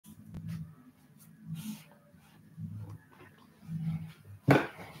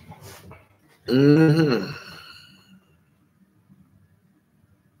Mm-hmm.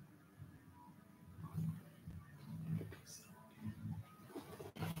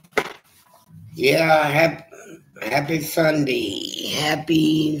 Yeah, happy Sunday.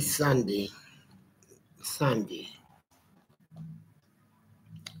 Happy Sunday. Sunday.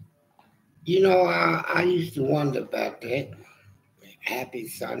 I used to wonder about that. Happy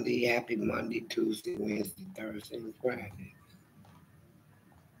Sunday, happy Monday, Tuesday, Wednesday, Thursday, and Friday.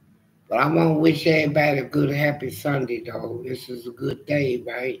 But I want to wish everybody a good, happy Sunday, though. This is a good day,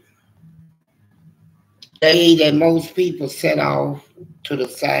 right? Day that most people set off to the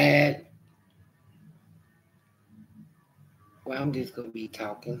side. Well, I'm just going to be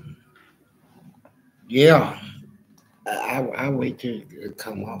talking. Yeah, I wait till it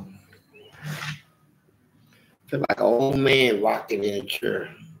come up. Feel like an old man rocking in a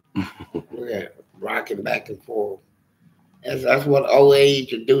chair. Yeah, rocking back and forth. That's what old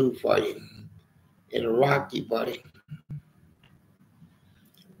age will do for you. It'll rock you, buddy.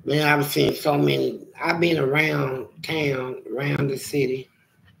 Man, I've seen so many. I've been around town, around the city,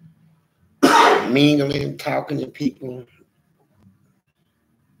 mingling, talking to people,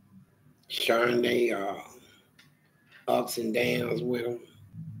 sharing their ups and downs with them.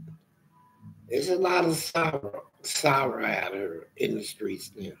 There's a lot of sorrow out here in the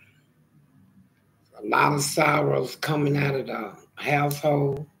streets now. A lot of sorrows coming out of the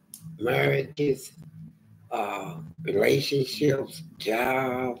household, marriages, relationships,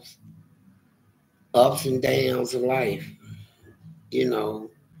 jobs, ups and downs of life, you know.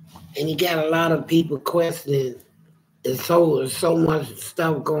 And you got a lot of people questioning. There's so much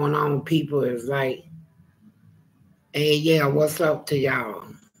stuff going on. People is like, hey, yeah, what's up to y'all?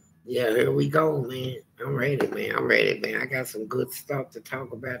 Yeah, here we go, man. I'm ready, man. I'm ready, man. I got some good stuff to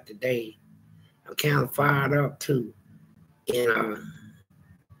talk about today. I'm kind of fired up too. And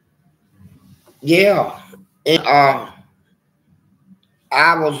yeah. And I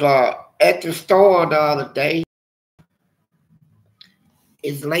was at the store the other day.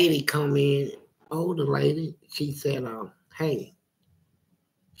 This lady come in, older lady. She said, hey,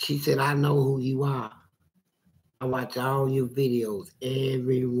 she said, I know who you are. I watch all your videos,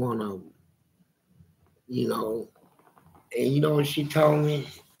 every one of them, you know. And you know what she told me?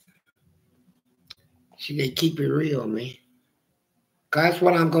 She said, keep it real, man. 'Cause that's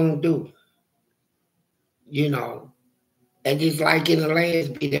what I'm going to do, you know. And just like in the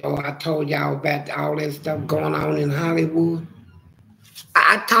last video, I told y'all about all that stuff going on in Hollywood.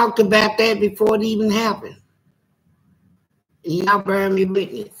 I talked about that before it even happened. And y'all bear me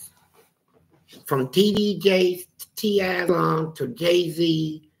witness. From TDJ, T.I. to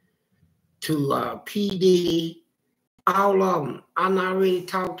Jay-Z to P. Diddy, all of them. I already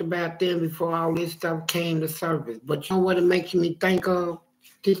talked about them before all this stuff came to surface. But you know what it makes me think of?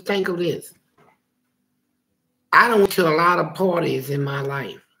 Just think of this. I done went to a lot of parties in my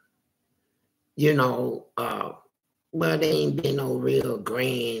life. You know, well, they ain't been no real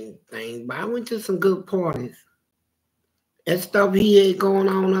grand thing, but I went to some good parties. That stuff he had going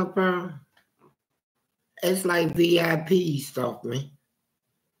on up there, it's like VIP stuff, man.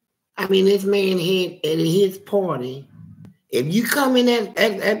 I mean, this man had at his party. If you come in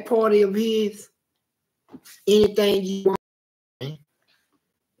at party of his, anything you want, man,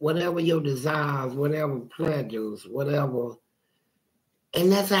 whatever your desires, whatever pleasures, whatever.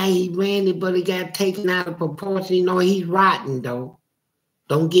 And that's how he ran it, but it got taken out of proportion. You know, he's rotten, though.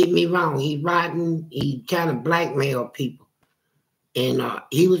 Don't get me wrong. He's rotten. He kind of blackmailed people. And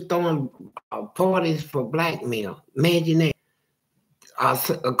he was throwing parties for blackmail. Imagine that.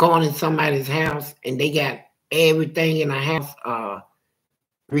 Going in somebody's house and they got everything in the house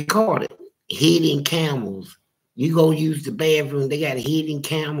recorded. Hidden cameras. You go use the bathroom, they got hidden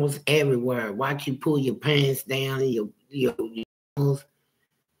cameras everywhere. Watch you pull your pants down and your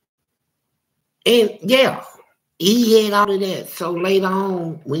and yeah, he had all of that. So later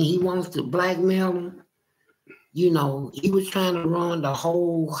on, when he wants to blackmail him, you know, he was trying to run the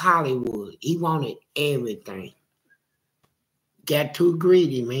whole Hollywood. He wanted everything. Got too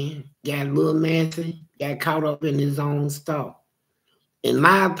greedy, man. Got a little messy. Got caught up in his own stuff. In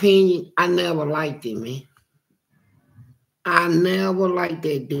my opinion, I never liked him, man. I never liked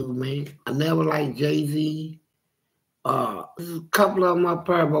that dude, man. I never liked Jay-Z. There's a couple of them up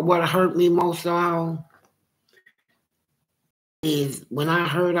there, but what hurt me most of all is when I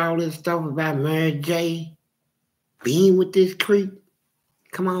heard all this stuff about Mary J being with this creep.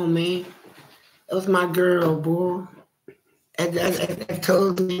 Come on, man. That was my girl, boy. That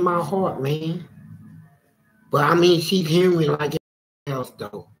tugs me in my heart, man. But I mean, she's human like everything else,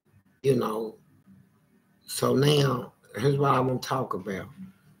 though. You know. So now, here's what I want to talk about.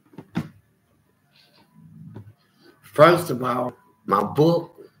 First of all, my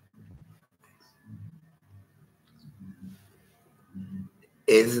book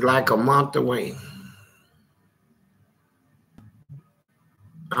is like a month away.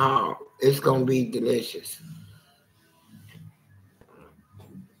 Oh, it's gonna be delicious.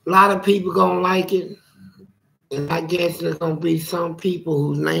 A lot of people gonna like it, and I guess there's gonna be some people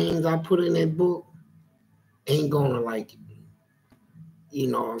whose names I put in that book ain't gonna like it. You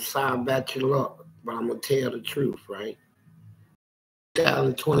know, I'm sorry about your luck, but I'm gonna tell the truth, right?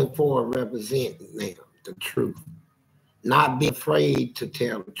 2024 represent now the truth. Not be afraid to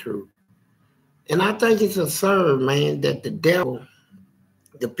tell the truth. And I think it's absurd, man, that the devil,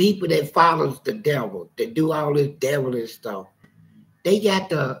 the people that follows the devil, that do all this devilish stuff, they got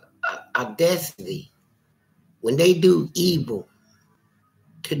the audacity when they do evil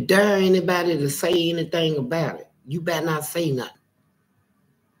to dare anybody to say anything about it. You better not say nothing.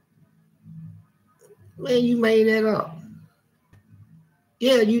 Man, you made that up.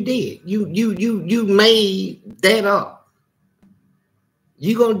 Yeah, you did. You made that up.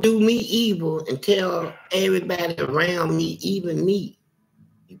 You gonna do me evil and tell everybody around me, even me,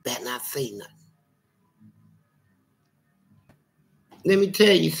 you better not say nothing. Let me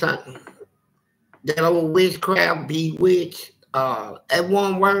tell you something. That old witchcraft, bewitch, that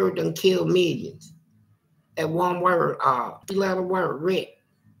one word done killed millions. That one word, 3-letter word, red,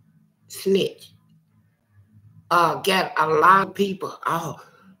 snitch. Got a lot of people, I'll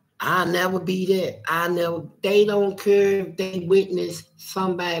never be that. They don't care if they witness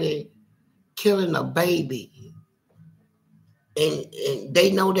somebody killing a baby. And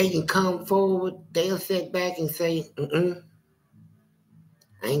they know they can come forward. They'll sit back and say,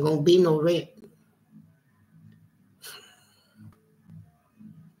 I ain't gonna be no red.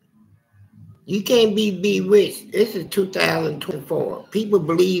 You can't be bewitched. This is 2024. People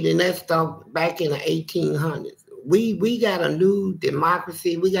believed in that stuff back in the 1800s. We got a new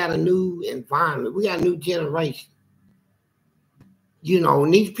democracy. We got a new environment. We got a new generation. You know,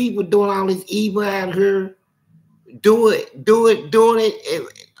 and these people doing all this evil out here, doing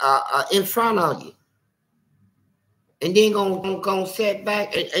it in front of you. And then gonna sit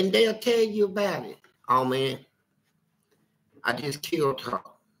back and they'll tell you about it. Oh, man, I just killed her.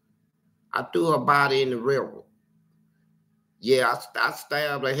 I threw her body in the river. Yeah, I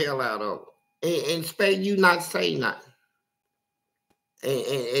stabbed the hell out of her. And expect you not say nothing.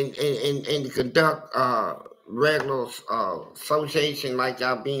 And conduct regular association like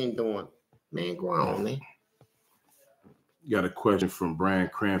y'all been doing. Man, go on, man. You got a question from Brian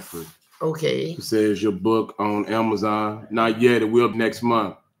Cranford. Okay. He says your book on Amazon. Not yet, it will be next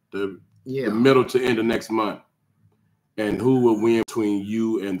month. The middle to end of next month. And who will win between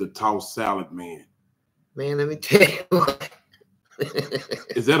you and the tossed salad man? Man, let me tell you what.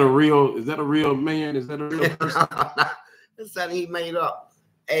 Is that a real man? Is that a real person? That's something he made up.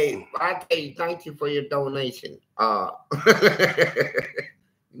 Hey, I tell you, thank you for your donation. You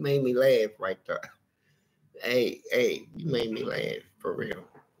made me laugh right there. Hey, you made me laugh for real.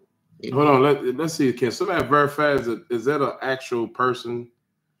 Hold on, let's see. Can somebody verify is that an actual person?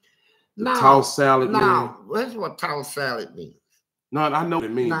 No, tossed salad man? No, that's what tossed salad means. No, I know what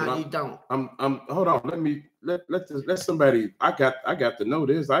it means. No, you don't. I'm hold on, let somebody I got to know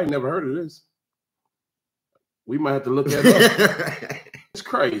this. I ain't never heard of this. We might have to look that up. It's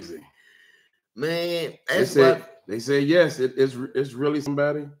crazy. Man, they say yes, it's really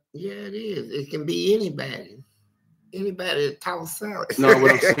somebody. Yeah, it is. It can be anybody. Anybody that toss salad. No,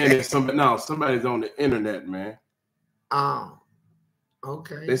 what I'm saying is somebody's on the internet, man. Oh,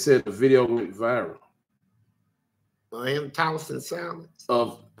 okay. They said the video went viral. Him tossing salad.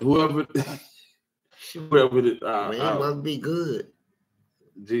 Of whoever it must be good.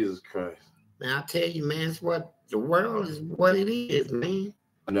 Jesus Christ. Man, I tell you, man, it's what the world is what it is, man.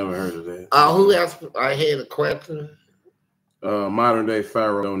 I never heard of that. Who else? I had a question. Modern Day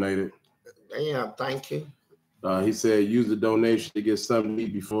Pharaoh donated. Yeah, thank you. He said use the donation to get something to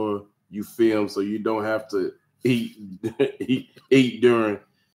eat before you film so you don't have to eat during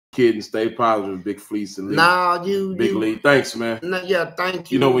kid and stay positive. Big Fleece and Lee. No, Big Lee. Thanks, man. No, yeah,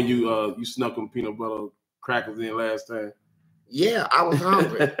 thank you. You know when you snuck them peanut butter crackers in last time? Yeah, I was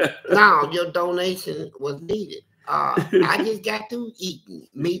hungry. No, your donation was needed. I just got through eating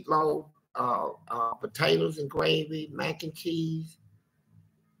meatloaf, potatoes and gravy, mac and cheese,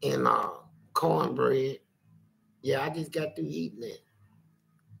 and cornbread. Yeah, I just got through eating it.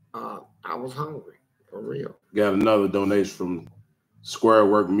 I was hungry, for real. Got another donation from Square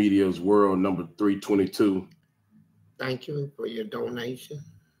Work Media's World number 322. Thank you for your donation.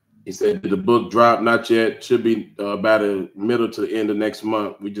 He said, did the book drop? Not yet. Should be about the middle to the end of next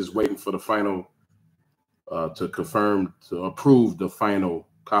month. We're just waiting for the final to confirm, to approve the final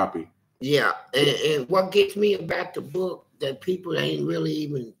copy. Yeah, and what gets me about the book that people ain't really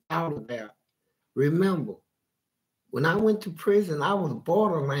even thought about. Remember, when I went to prison, I was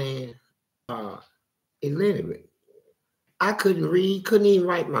borderline illiterate. I couldn't read, couldn't even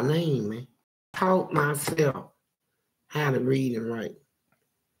write my name, man. Taught myself how to read and write.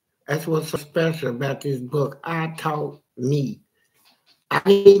 That's what's so special about this book. I taught me. I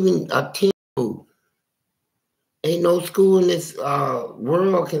didn't even attend school. Ain't no school in this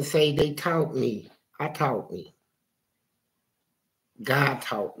world can say they taught me. I taught me. God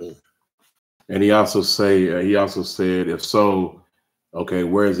taught me. And he also said, if so, okay,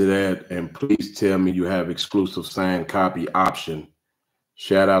 where is it at? And please tell me you have exclusive signed copy option.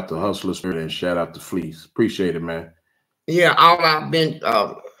 Shout out to Hustler Spirit and shout out to Fleece. Appreciate it, man. Yeah, all our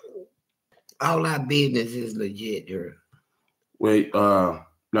business is legit here. Wait, no,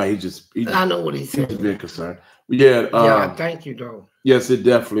 I know what he said. He's been concerned. Yeah, yeah, thank you, though. Yes, it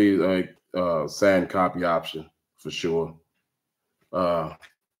definitely like signed copy option for sure.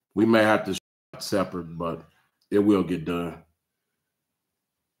 We may have to separate, but it will get done.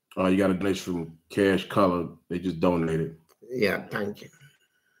 You got a donation from Cash Color. They just donated. Yeah, thank you.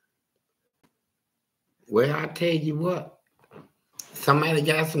 Well, I tell you what, somebody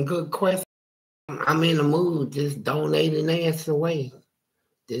got some good questions. I'm in the mood. Just donate and answer away.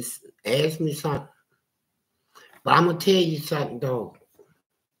 Just ask me something. But I'm gonna tell you something though.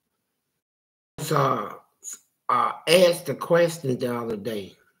 Asked the question the other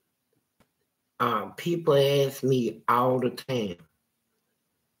day. People ask me all the time,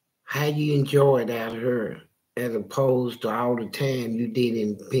 how you enjoy it out here as opposed to all the time you did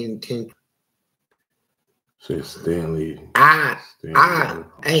in penitentiary. Stanley.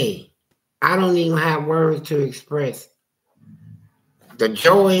 Hey, I don't even have words to express the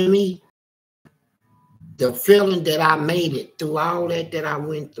joy in me, the feeling that I made it through all that I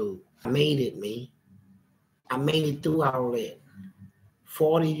went through. I made it, man. I made it through all that.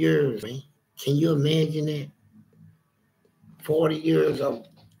 40 years, man. Can you imagine that? 40 years of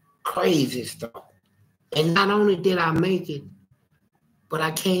crazy stuff. And not only did I make it, but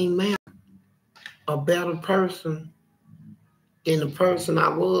I came out a better person than the person I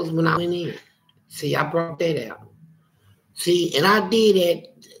was when I went in. See, I brought that out. See, and I did that.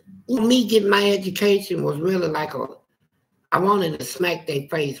 Me getting my education was really like I wanted to smack their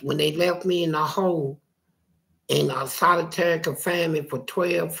face when they left me in a hole in a solitary confinement for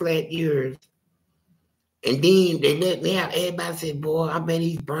 12 flat years. And then they let me out. Everybody said, boy, I bet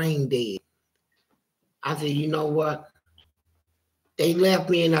he's brain dead. I said, you know what? They left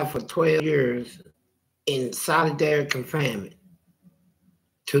me in there for 12 years in solitary confinement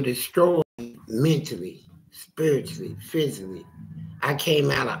to destroy me mentally, spiritually, physically. I came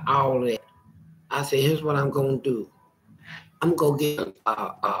out of all that. I said, here's what I'm going to do. I'm going to get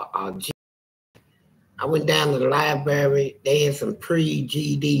a I went down to the library. They had some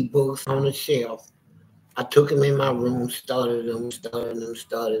pre-GD books on the shelf. I took them in my room, studied them,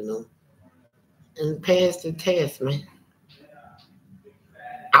 and passed the test, man.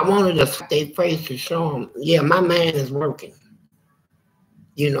 I wanted to see their face to show them, yeah, my mind is working.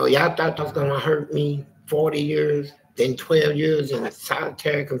 You know, y'all thought that was going to hurt me 40 years, then 12 years in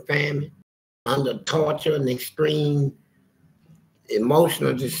solitary confinement, under torture and extreme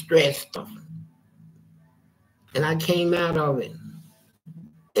emotional distress stuff. And I came out of it.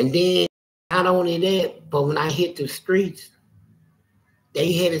 And then, not only that, but when I hit the streets,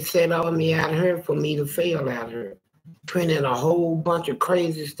 they had it set on me out here for me to fail out here. Printed a whole bunch of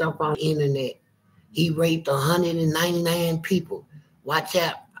crazy stuff on the internet. He raped 199 people. Watch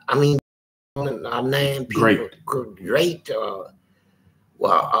out. I mean, 9 people raped,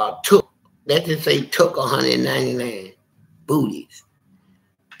 took, let's just say took 199 booties.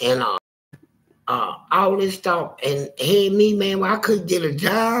 And all this stuff, and had me, man, well, I couldn't get a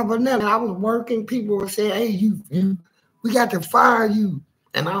job or nothing. I was working. People were saying, hey, we got to fire you.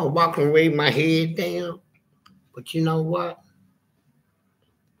 And I was walking away with my head down. But you know what?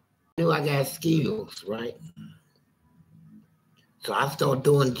 I knew I got skills, right? So I started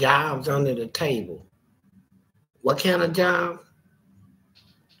doing jobs under the table. What kind of job?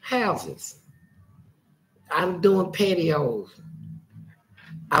 Houses. I was doing patios.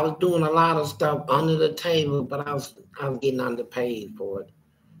 I was doing a lot of stuff under the table, but I was getting underpaid for it.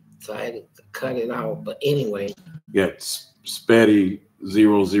 So I had to cut it out. But anyway. Yeah, Spetty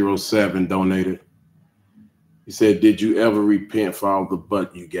 007 donated. He said, did you ever repent for all the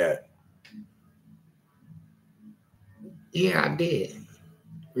butt you got? Yeah, I did.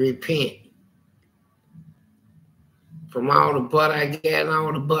 Repent. From all the butt I got and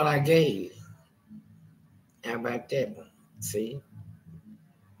all the butt I gave. How about that one? See?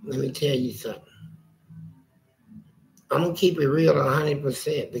 Let me tell you something. I'm going to keep it real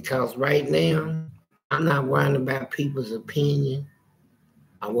 100% because right now, I'm not worrying about people's opinion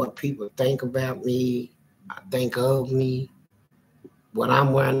or what people think about me, or think of me. What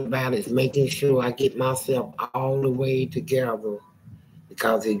I'm worrying about is making sure I get myself all the way together.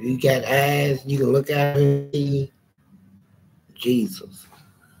 Because if you got eyes, you can look at him and see Jesus.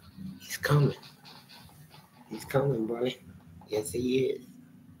 He's coming. He's coming, buddy. Yes, he is.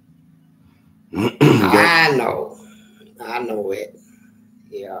 I know. I know it.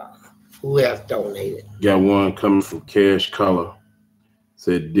 Yeah. Who else donated? Got one coming from Cash Color.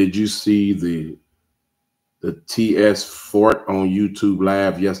 Said, did you see the TS Fort on YouTube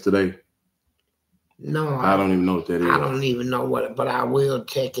live yesterday? No, I don't even know what that is. I don't even know what, but I will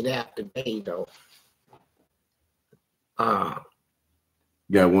check it out today, though. Got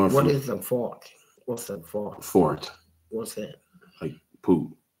one. What is a fort? What's a fort? Fort. What's that? Like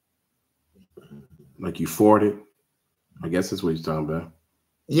poop. Like you farted. I guess that's what he's talking about.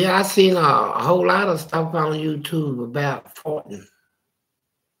 Yeah, I seen a whole lot of stuff on YouTube about farting.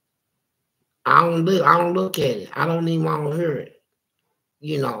 I don't look at it. I don't even want to hear it.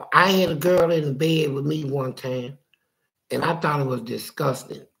 You know, I had a girl in the bed with me one time, and I thought it was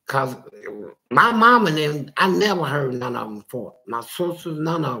disgusting. Because my mom and them, I never heard none of them fart. My sisters,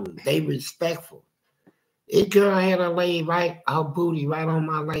 none of them. They respectful. This girl had her booty right on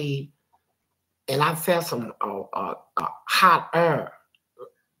my leg, and I felt some hot air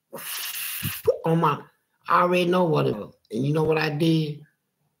on my. I already know what it was, and you know what I did?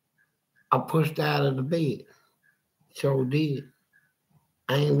 I pushed out of the bed. Sure did.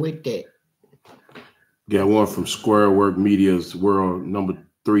 I ain't with that. Got one from Square Work Media's World number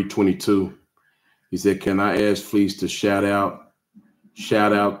 322. He said, "Can I ask Fleece to shout out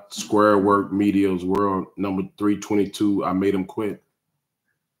Square Work Media's World number 322? I made him quit."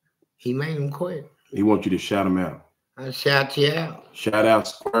 He made him quit. He wants you to shout him out. I shout you out. Shout out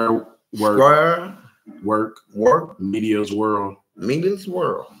Square Work Media's World. Media's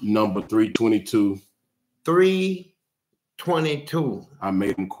World. Number 322. 322. I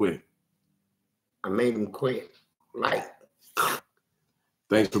made him quit. I made him quit. Like.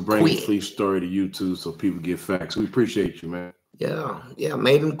 Thanks for bringing Fleece's story to YouTube so people get facts. We appreciate you, man. Yeah,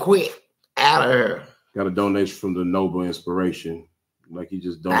 made him quit. Out of her. Got a donation from the Noble Inspiration. Like he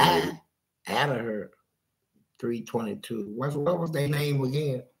just donated. Out of her. 322. What was their name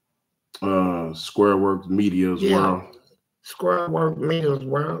again? Square Work Media's World. Square Work Media's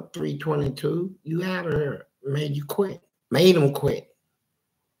World, 322. You out of her. Made you quit. Made him quit.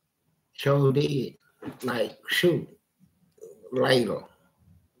 Sure did. Like, shoot. Later.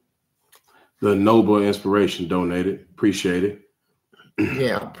 The Noble Inspiration donated. Appreciate it.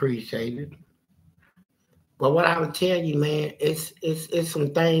 Yeah, appreciate it. But what I would tell you, man, it's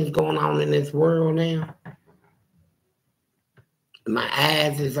some things going on in this world now. My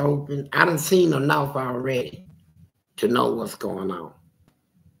eyes is open. I done seen enough already to know what's going on.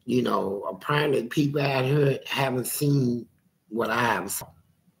 You know, apparently people out here haven't seen what I have seen.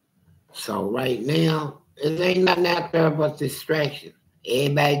 So right now, it ain't nothing out there but distraction.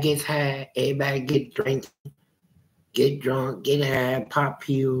 Everybody gets high. Everybody get drinking, get drunk, get high, pop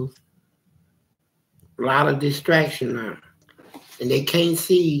pills. A lot of distraction now. And they can't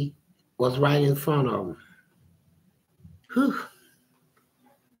see what's right in front of them. Whew.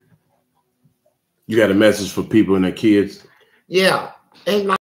 You got a message for people and their kids? Yeah, it's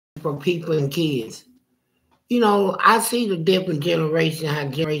my for people and kids. You know, I see the different generations, how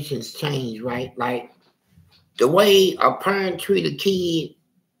generations change, right? Like the way a parent treat a kid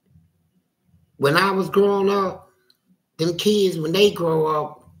when I was growing up, them kids, when they grow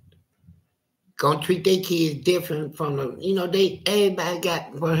up, gonna treat their kids different from the, you know, everybody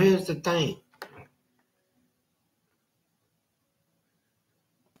got, but here's the thing.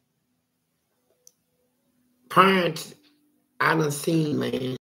 Parents, I done seen,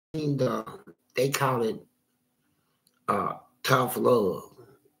 man, they call it tough love.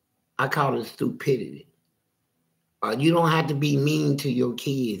 I call it stupidity. You don't have to be mean to your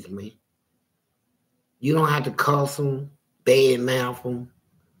kids, man. You don't have to cuss them, badmouth them.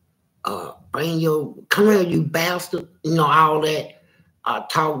 Come here, you bastard. You know, all that.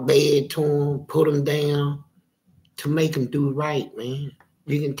 Talk bad to them, put them down to make them do right, man.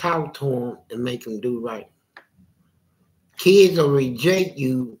 You can talk to them and make them do right. Kids will reject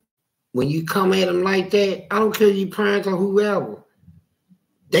you when you come at them like that. I don't care if you parents or whoever.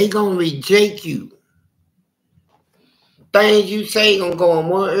 They gonna reject you. Things you say gonna go on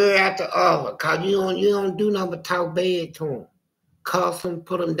one ear after the other, cause you don't do nothing but talk bad to them, cuss them,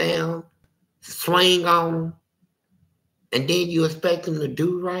 put them down, swing on them, and then you expect them to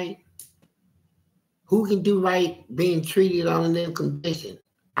do right? Who can do right being treated on them conditions?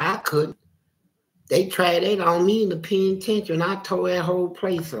 I couldn't. They tried that on me in the penitentiary, and I tore that whole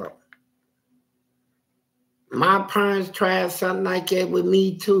place up. My parents tried something like that with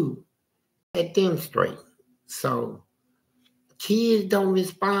me too. Set them straight. So kids don't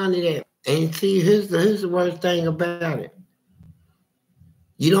respond to that. And see, here's the worst thing about it.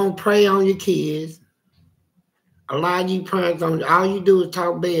 You don't pray on your kids. A lot of you parents don't. All you do is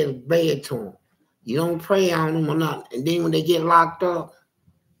talk bad to them. You don't pray on them or nothing. And then when they get locked up,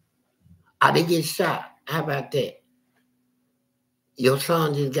 they get shot. How about that? Your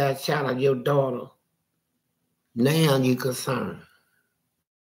son just got shot at your daughter. Now you concerned.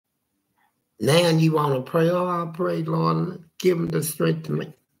 Now you want to pray. Oh, I pray, Lord, give him the strength to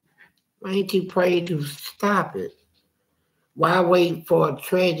make. Why ain't you pray to stop it? Why wait for a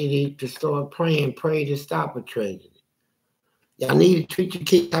tragedy to start praying? Pray to stop a tragedy. Y'all need to treat your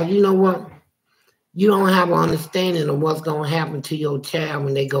kids. You know what? You don't have an understanding of what's going to happen to your child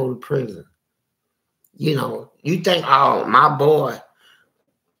when they go to prison. You know, you think, oh, my boy,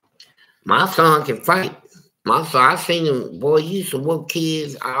 my son can fight. My son, I seen him, boy, he used to whoop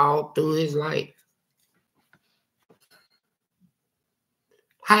kids all through his life.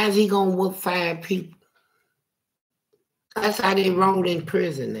 How is he going to whoop 5 people? That's how they roll in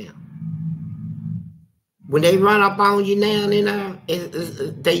prison now. When they run up on you now,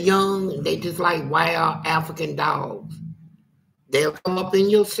 they young, they just like wild African dogs. They'll come up in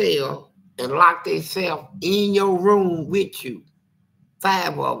your cell and lock themselves in your room with you.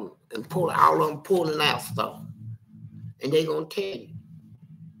 5 of them, and all of them pulling out stuff. And they're going to tell you,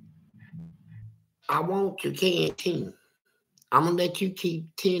 I want your canteen. I'm going to let you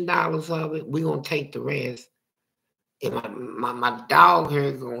keep $10 of it. We're going to take the rest. And my dog here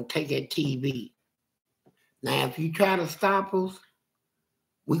is going to take that TV. Now, if you try to stop us,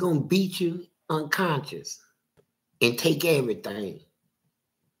 we're going to beat you unconscious and take everything. You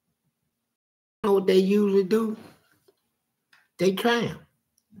know what they usually do? They try them.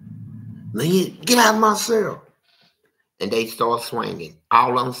 Man, get out of my cell. And they start swinging.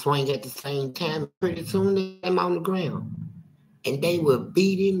 All of them swing at the same time. Pretty soon, they're on the ground. And they will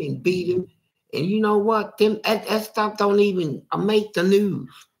beat him and beat him. And you know what? That stuff don't even make the news.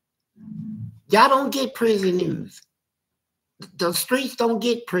 Y'all don't get prison news. The streets don't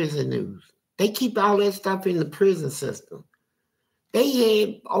get prison news. They keep all that stuff in the prison system. They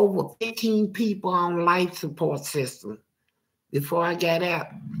had over 15 people on life support system before I got out.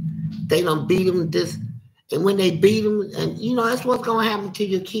 They done beat them this. And when they beat them, and you know, that's what's going to happen to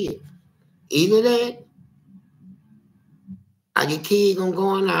your kid. Either that, or your kid going to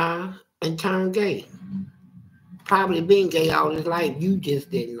go in there and turn gay. Probably been gay all his life. You just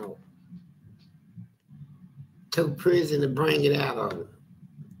didn't know. Took prison to bring it out of him.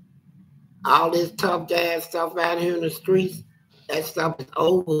 All this tough guy stuff out here in the streets, that stuff is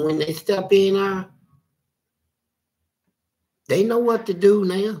over. When they step in there, they know what to do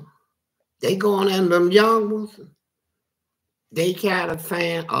now. They going in them young ones. They try to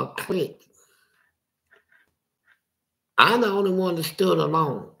find a clique. I'm the only one that stood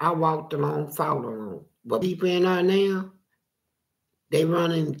alone. I walked along, fought alone. But people in there now, they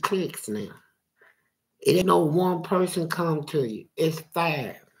running cliques now. It ain't no one person come to you. It's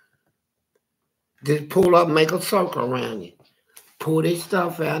 5. Just pull up, make a circle around you. Pull this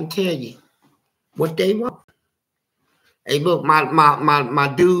stuff out and tell you what they want. Hey, look,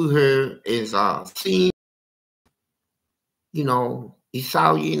 my dude here is seeing, you know, he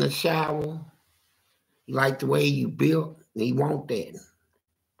saw you in the shower. He liked the way you built, and he want that.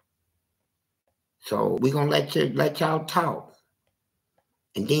 So we're gonna let y'all talk.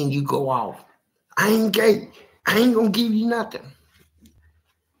 And then you go off. I ain't gay. I ain't gonna give you nothing.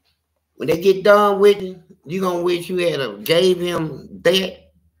 When they get done with you, you're gonna wish you had gave him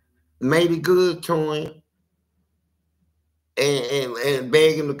that, maybe good to him, and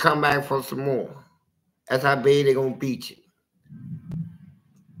beg him to come back for some more. That's how bad they're gonna beat you.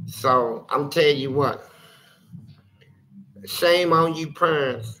 So I'm telling you what, shame on you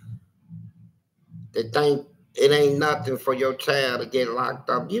parents that think it ain't nothing for your child to get locked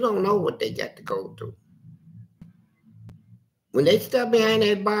up. You don't know what they got to go through. When they step behind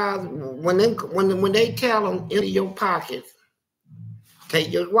that bars, when they tell them into your pockets,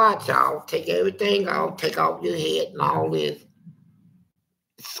 take your watch off, take everything off, take off your head and all this,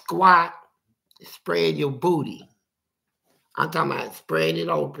 squat, spread your booty. I'm talking about spread it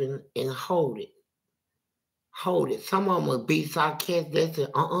open and hold it. Hold it. Some of them will be sarcastic. They say,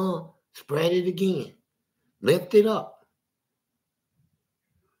 spread it again. Lift it up.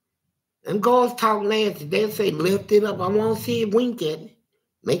 And girls talk nasty. They'll say, lift it up. I want to see it wink at me.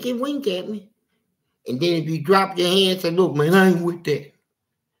 Make it wink at me. And then if you drop your hand and say, look, man, I ain't with that,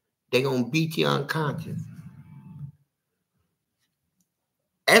 they're going to beat you unconscious.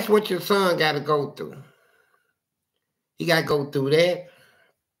 That's what your son got to go through. He got to go through that.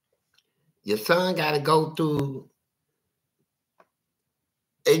 Your son got to go through.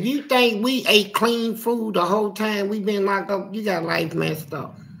 If you think we ate clean food the whole time we've been locked up, you got life messed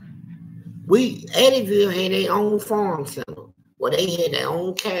up. Eddyville had their own farm center where they had their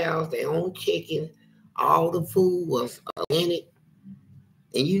own cows, their own chicken. All the food was in it.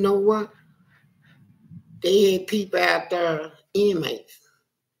 And you know what? They had people out there, inmates,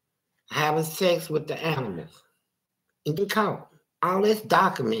 having sex with the animals and get caught. All that's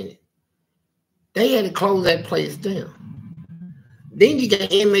documented. They had to close that place down. Then you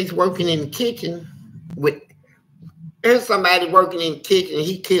got inmates working in the kitchen with, there's somebody working in the kitchen,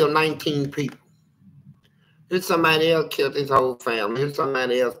 he killed 19 people. There's somebody else killed his whole family. There's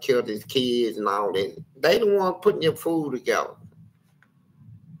somebody else killed his kids and all that. They the one putting your food together.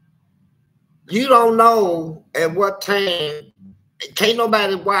 You don't know at what time, can't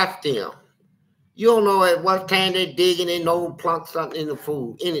nobody watch them. You don't know at what time they're digging in, no plunk something in the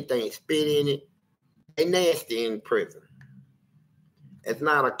food, anything, spit in it. They nasty in prison. It's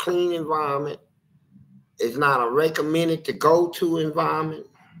not a clean environment. It's not a recommended to go to environment.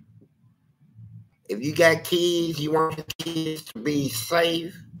 If you got kids, you want your kids to be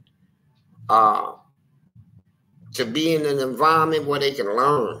safe, to be in an environment where they can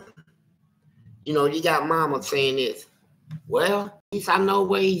learn. You know, you got mama saying this, well, at least I know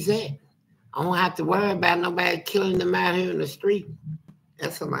where he's at. I don't have to worry about nobody killing them out here in the street.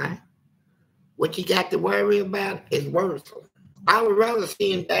 That's a lie. What you got to worry about is worthless. I would rather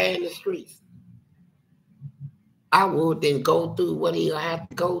see him die in the streets. I would then go through what he'll have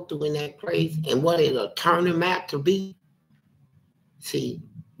to go through in that place and what it'll turn him out to be. See,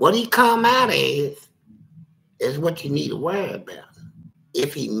 what he come out as is what you need to worry about.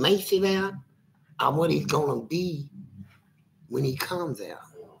 If he makes it out, or what he's going to be when he comes out.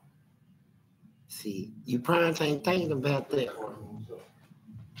 See, you parents ain't thinking about that.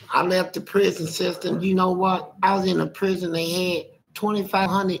 I left the prison system. You know what? I was in a prison, they had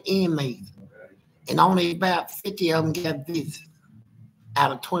 2,500 inmates. And only about 50 of them got visits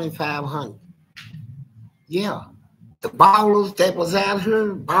out of 2,500. Yeah. The ballers that was out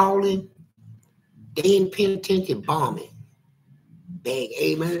here balling, they in penitentiary bombing. Bang,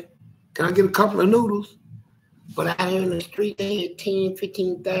 hey man, can I get a couple of noodles? But out here in the street, they had 10,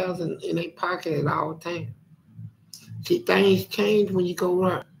 15,000 in their pocket at all times. See, things change when you go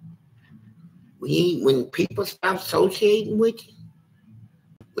out. When people stop associating with you,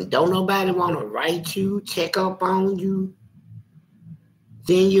 when don't nobody want to write you, check up on you,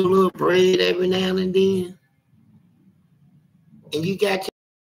 send you a little bread every now and then, and you got you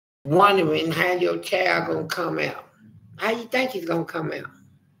wondering how your child gonna come out. How you think he's gonna come out?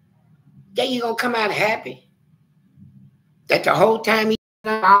 Think he's gonna come out happy? That the whole time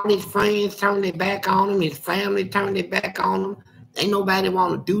all his friends turned their back on him, his family turned their back on him, ain't nobody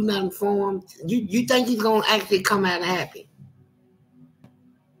want to do nothing for him. You think he's gonna actually come out happy?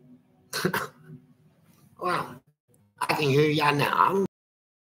 Well, I can hear y'all now.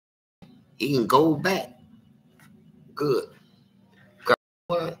 He can go back. Good.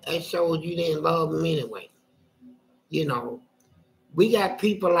 Well, that shows you didn't love him anyway. You know, we got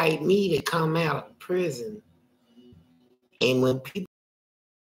people like me that come out of prison, and when people,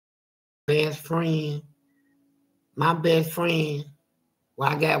 my best friend, well,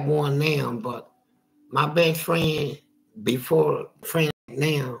 I got one now, but my best friend before friend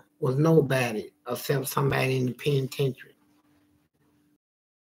now was nobody except somebody in the penitentiary.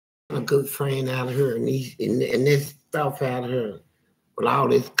 A good friend out of here, and this stuff out of here with all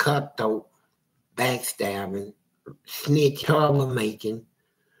this cutthroat, backstabbing, snitch, troublemaking.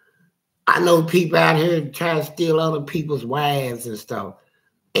 I know people out here try to steal other people's wives and stuff,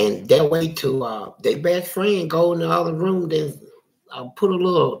 and they'll wait till their best friend go in the other room, then put a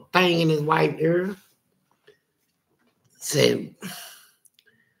little thing in his wife's ear. Said,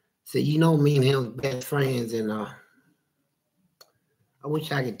 you know, me and him best friends, and I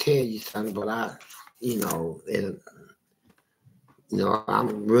wish I could tell you something, but I'm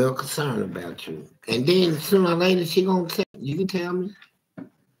real concerned about you. And then sooner or later, she gonna tell you can tell me.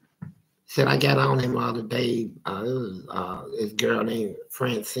 Said I got on him the other day. It was this girl named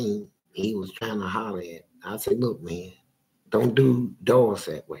Francine. He was trying to holler at. I said, look, man, don't do Doris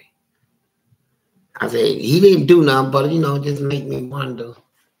that way. I said, he didn't do nothing, but just make me wonder.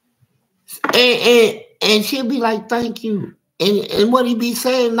 And she'll be like, thank you. And what he be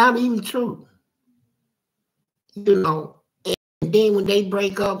saying not even true. You know, and then when they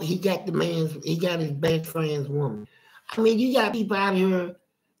break up, he got his best friend's woman. I mean, you got people out here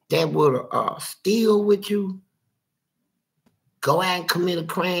that would steal with you, go out and commit a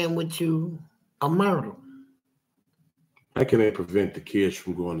crime with you, a murder. How can they prevent the kids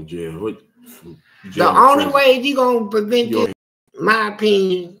from going to jail? The only way you're going to prevent this, my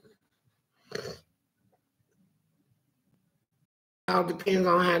opinion, all depends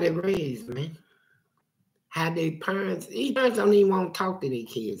on how they're raised, man. How their parents, these parents don't even want to talk to their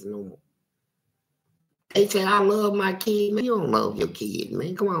kids no more. They say, I love my kid. Man, you don't love your kid,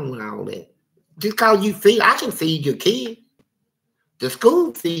 man. Come on with all that. Just because you feed, I can feed your kid. The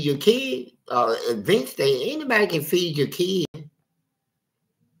school feed your kid. Eventually, anybody can feed your kid.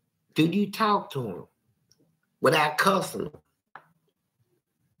 Do you talk to them without cussing them?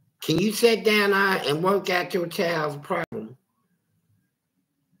 Can you sit down and work out your child's problem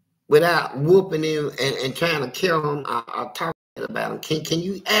without whooping him and trying to kill him or talking about him? Can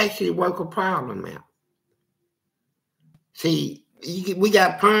you actually work a problem out? See, we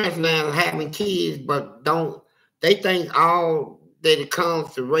got parents now having kids, but they think all that it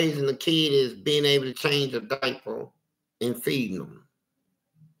comes to raising a kid is being able to change a diaper and feeding them.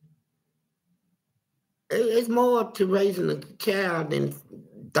 It's more to raising a child than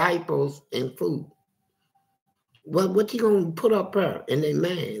diapers and food. What you gonna put up there in their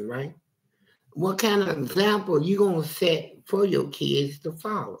mind, right? What kind of example you gonna set for your kids to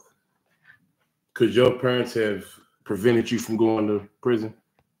follow? Could your parents have prevented you from going to prison?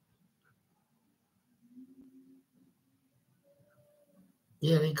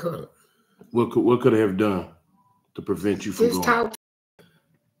 Yeah, they could have. What could they have done to prevent you from going?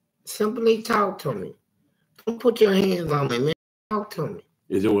 Simply talk to me. Don't put your hands on me, man. Talk to me.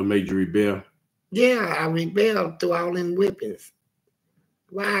 Is that what made you rebel? Yeah, I rebelled through all them whippings.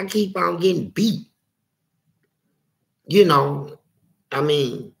 Why I keep on getting beat? You know, I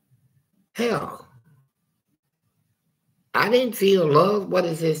mean, hell. I didn't feel love. What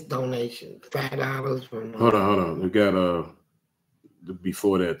is this donation? $5 from Hold on. We got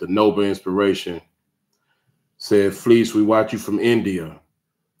before that, the Noble Inspiration said, Fleece, we watch you from India.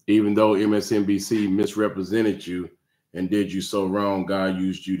 Even though MSNBC misrepresented you and did you so wrong, God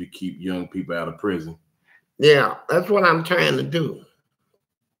used you to keep young people out of prison. Yeah, that's what I'm trying to do.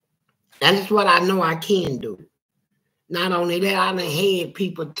 That's what I know I can do. Not only that, I done had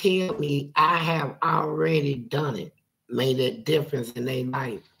people tell me I have already done it, made a difference in their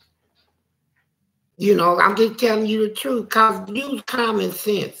life. You know, I'm just telling you the truth, because use common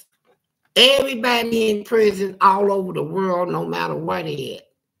sense. Everybody in prison all over the world, no matter where they at,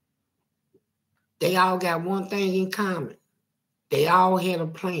 they all got one thing in common. They all had a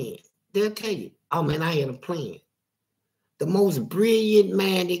plan. They'll tell you, oh man, I had a plan. The most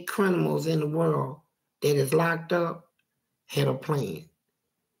brilliant-minded criminals in the world that is locked up had a plan.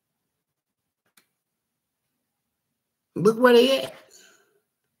 Look where they at.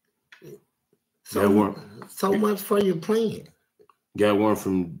 So much for your plan. Got one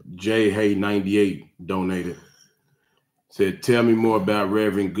from J. Hay 98 donated. Said, tell me more about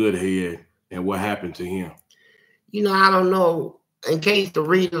Reverend Goodhead and what happened to him. You know, I don't know. In case the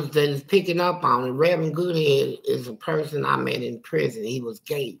readers that is picking up on it, Reverend Goodhead is a person I met in prison. He was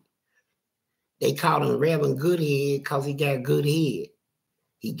gay. They called him Reverend Goodhead because he got good head.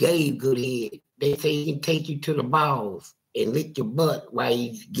 He gave good head. They say he can take you to the balls and lick your butt while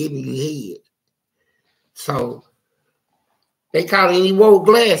he's giving you head. So they called him, he wore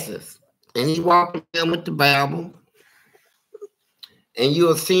glasses. And he walked around with the Bible. And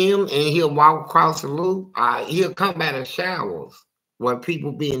you'll see him and he'll walk across the loop. He'll come out of showers where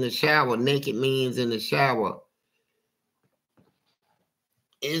people be in the shower, naked men's in the shower.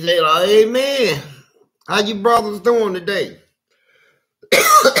 He said, amen. How you brothers doing today?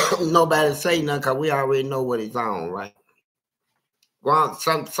 Nobody say nothing because we already know what he's on, right? Go on,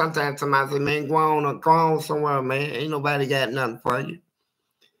 sometimes somebody say, man, go on somewhere, man. Ain't nobody got nothing for you.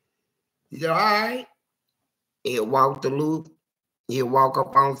 He said, all right. He'll walk the loop. He'll walk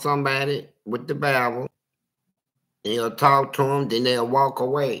up on somebody with the Bible. And he'll talk to them, then they'll walk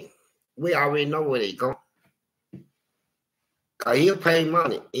away. We already know where they go. He'll pay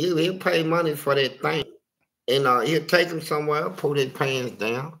money. He'll pay money for that thing. And he'll take them somewhere, pull his pants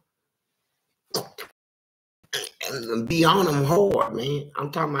down, and be on them hard, man.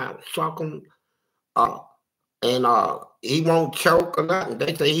 I'm talking about suck them and he won't choke or nothing.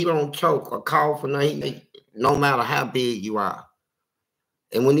 They say he don't choke or cough or nothing, no matter how big you are.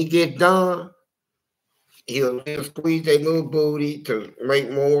 And when he gets done, he'll squeeze their little booty to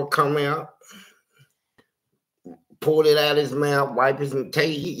make more come out. pull it out of his mouth, wipe his,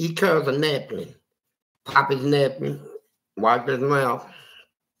 he curls a napkin, pop his napkin, wipe his mouth.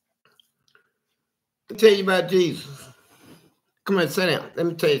 I'll tell you about Jesus. Come on, sit down. Let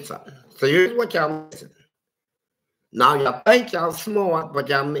me tell you something. So here's what y'all missing. Now y'all think y'all smart, but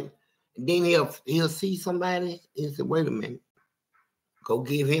y'all then he'll see somebody and say, wait a minute, go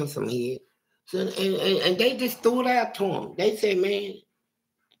give him some head. So and they just threw it out to him. They said,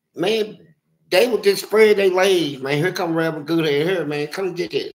 man, they would just spread their legs, man. Here come Reverend Goodhead here, man. Come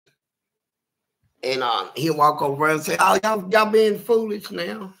get it. And he'll walk over and say, oh, y'all being foolish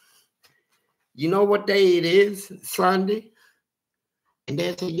now. You know what day it is? Sunday. And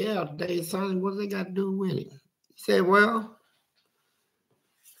they said, yeah, today is Sunday. What's they got to do with it? He said, well,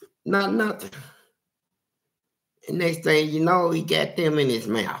 nothing. And next thing you know, he got them in his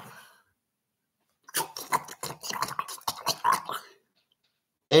mouth.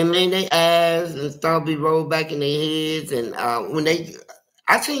 And then their eyes and stuff be rolled back in their heads. And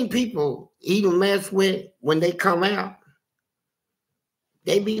I seen people even mess with when they come out,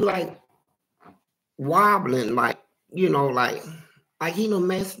 they be like wobbling, like, you know, like he done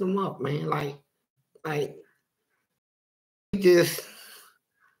messed them up, man. Like just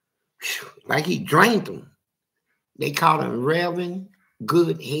like he drained them. They call him Reverend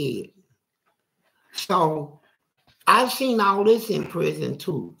Goodhead. So I've seen all this in prison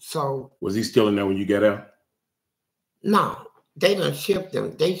too. So was he still in there when you got out? No, they done shipped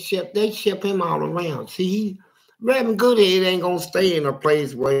him. They ship him all around. See, Reverend Goodhead ain't gonna stay in a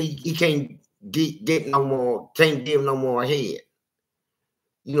place where he can't get no more, can't give no more head.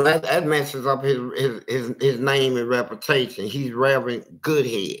 You know, that messes up his name and reputation. He's Reverend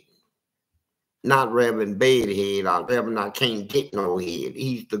Goodhead, not Reverend Bedhead or Reverend I can't get no head.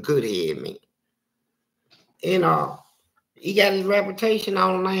 He's the Goodhead man. And he got his reputation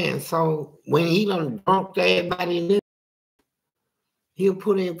on the land. So when he done dumped everybody in this, he'll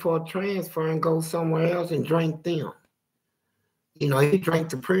put in for a transfer and go somewhere else and drink them. You know, he drank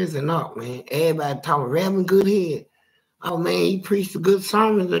the prison up, man. Everybody talking Reverend Goodhead. Oh, man, he preached a good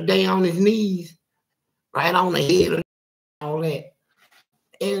sermon today on his knees, right on the head and all that.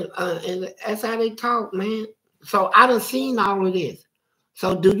 And that's how they talk, man. So I done seen all of this.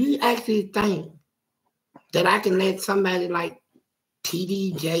 So do you actually think that I can let somebody like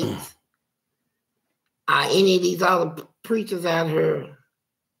T.D. Jakes or any of these other preachers out here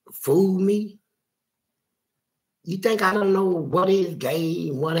fool me? You think I don't know what is gay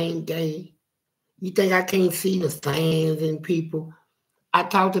and what ain't gay? You think I can't see the signs in people? I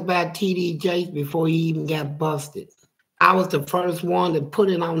talked about T.D. Jakes before he even got busted. I was the first one to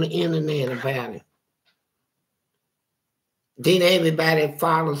put it on the internet about it. Then everybody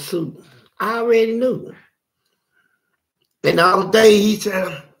followed suit. I already knew. And the other day he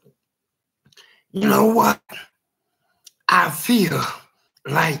said, you know what? I feel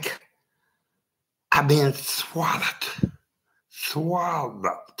like I've been swallowed.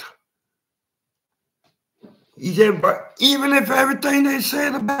 He said, but even if everything they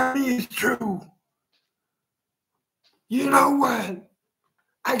said about me is true, you know what?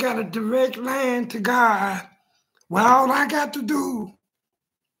 I got a direct line to God. Well, all I got to do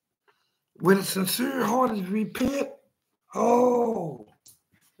with a sincere heart is repent. Oh,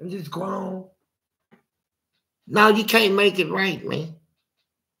 and just go on. Now you can't make it right, man.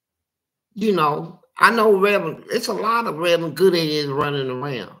 You know, I know Reverend, it's a lot of Reverend Goodheads running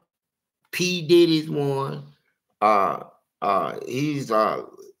around. P. Diddy's one. He's well,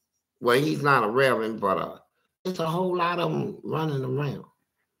 he's not a reverend, but there's a whole lot of them running around.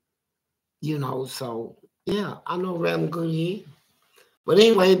 You know, so yeah, I know Reverend Goodhead. But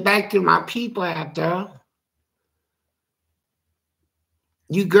anyway, back to my people out there.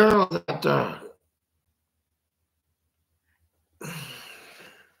 You girls out there.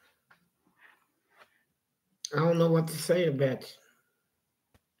 I don't know what to say about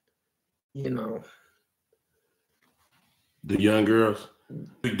you. You know. The young girls?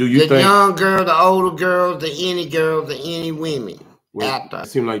 Do you think the young girl, the older girls, the any women? Well, it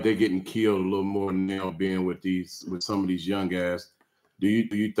seems like they're getting killed a little more now being with some of these young guys. Do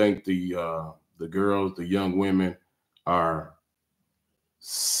you think the girls, the young women are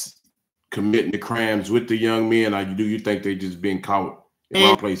committing the crimes with the young men, or do you think they just being caught in the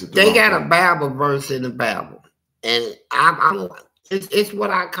wrong place at the wrong got time? A Bible verse in the Bible, and it's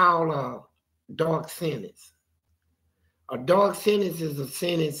what I call a dark sentence. A dark sentence is a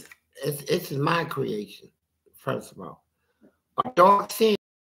sentence. It's my creation, first of all. A dark sentence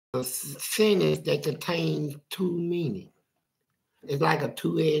is a sentence that contains two meanings. It's like a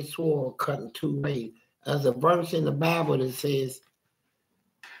two-edged sword cutting two ways. There's a verse in the Bible that says,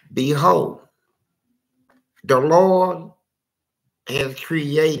 behold, The Lord has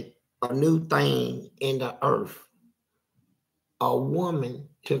created a new thing in the earth, a woman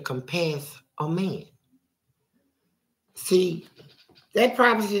to compass a man. See, that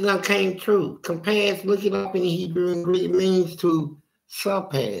prophecy done came true. Compass, look it up in Hebrew and Greek, means to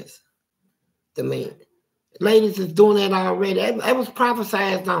surpass the man. Ladies is doing that already. That was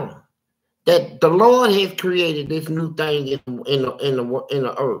prophesied on. That the Lord has created this new thing in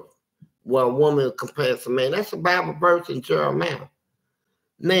the earth, where a woman compares to a man. That's a Bible verse in Jeremiah.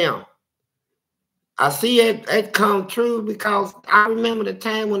 Now, I see it come true because I remember the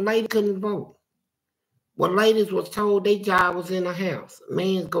time when ladies couldn't vote. When ladies was told their job was in the house,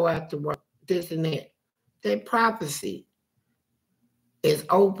 men go out to work, this and that. That prophecy is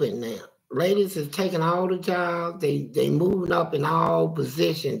open now. Ladies is taking all the jobs. They moving up in all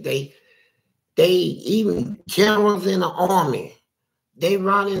positions. They even generals in the army. They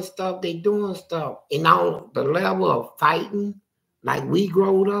running stuff. They doing stuff. And on the level of fighting, like we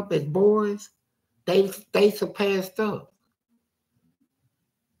growed up as boys, they surpassed us.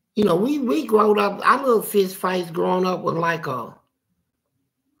 You know, we growed up, our little fist fights growing up was like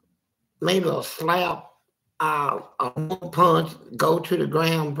maybe a slap, a one punch, go to the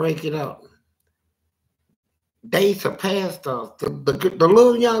ground, break it up. They surpassed us. The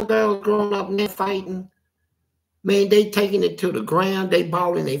little young girls growing up and they're fighting, man, they taking it to the ground, they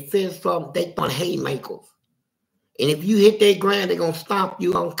balling their fists up, they throwing haymakers. And if you hit that ground, they're going to stomp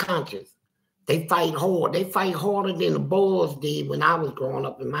you unconscious. They fight hard. They fight harder than the boys did when I was growing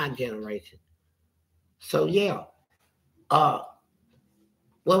up in my generation. So, yeah. What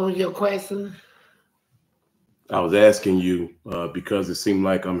was your question? I was asking you because it seemed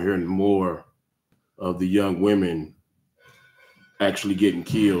like I'm hearing more of the young women actually getting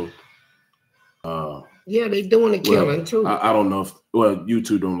killed. Yeah, they doing the killing too. I don't know if, well, you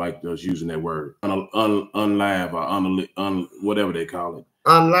two don't like us using that word, unlive or whatever they call it.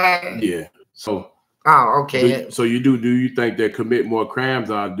 Unlive? Yeah. So. Oh, okay. Do you think they commit more crimes,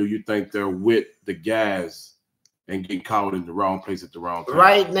 or do you think they're with the guys and getting caught in the wrong place at the wrong time?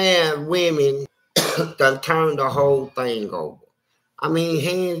 Right now, women done turned the whole thing over. I mean,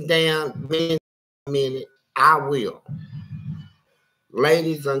 hands down, men, a minute, I will.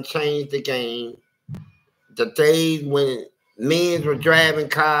 Ladies done changed the game. The days when men were driving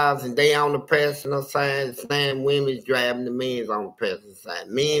cars and they on the passenger side, it's now women's driving the men's on the passenger side.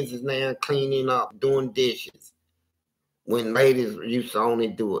 Men's is now cleaning up, doing dishes, when ladies used to only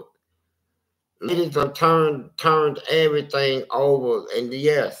do it. Ladies have turned everything over, and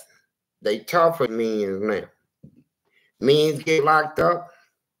yes, they tougher men now. Men get locked up.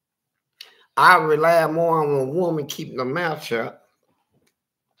 I rely more on a woman keeping her mouth shut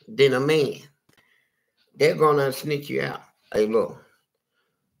than a man. They're gonna snitch you out. Hey, look,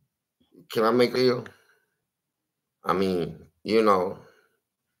 can I make a deal? I mean, you know,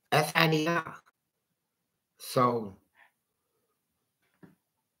 that's how they are. So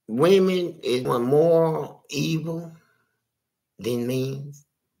women is more evil than men.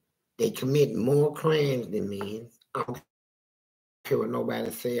 They commit more crimes than men. I don't care what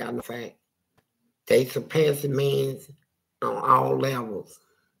nobody say. I know fact. They surpass the men on all levels.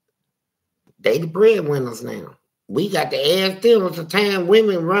 They the breadwinners now. We got to ask them at the time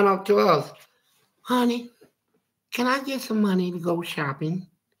women run up to us, honey, can I get some money to go shopping?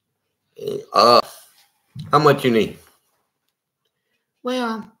 How much you need?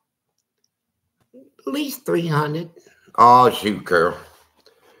 Well, at least 300. Oh, shoot, girl.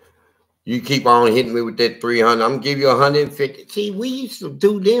 You keep on hitting me with that 300. I'm gonna give you 150. See, we used to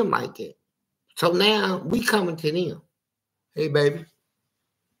do them like that. So now we coming to them. Hey, baby.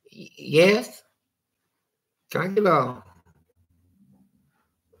 Yes? Can I get a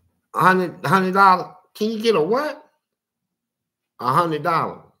 $100? Can you get a what?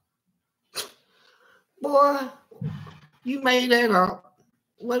 $100. Boy, you made that up.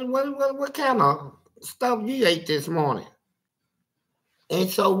 What kind of stuff you ate this morning? And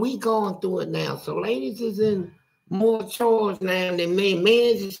so we going through it now. So ladies is in more chores now than men.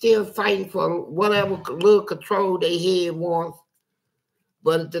 Men is still fighting for whatever little control they head wants.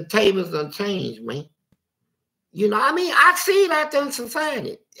 But the tables done changed, man. You know, I mean, I see it out there in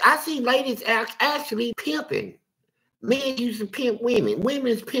society. I see ladies actually pimping. Men used to pimp women.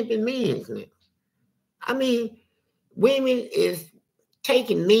 Women's pimping men now. I mean, women is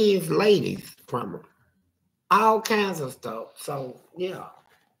taking men's ladies from them. All kinds of stuff. So, yeah.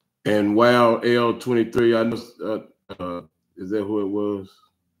 And while L23, I know, is that who it was?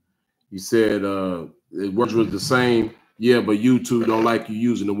 He said it works with the same. Yeah, but you two don't like you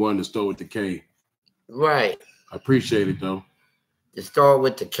using the one that started with the K. Right. I appreciate it, though. It started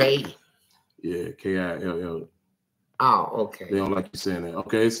with the K. Yeah, Kill. Oh, okay. They don't like you saying that.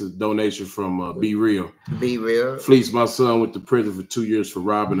 Okay, it's a donation from Be Real. Be Real. Fleece, my son went to prison for 2 years for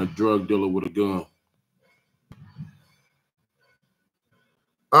robbing a drug dealer with a gun.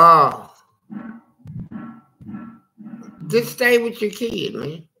 Just stay with your kid,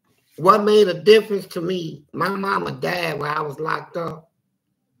 man. What made a difference to me, my mama died while I was locked up,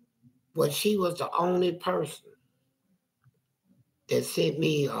 but she was the only person that sent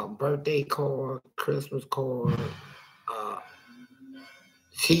me a birthday card, Christmas card.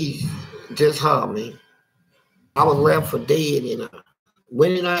 She's just her, man. I was left for dead in her.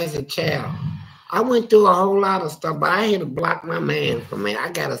 When I was a child, I went through a whole lot of stuff, but I had to block my man from me.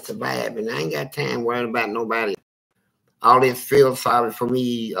 I gotta survive, and I ain't got time worrying about nobody. All this feel sorry for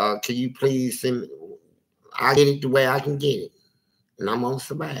me. Can you please send me? I get it the way I can get it, and I'm gonna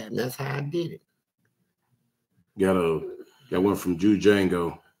survive. And that's how I did it. Got one from Jew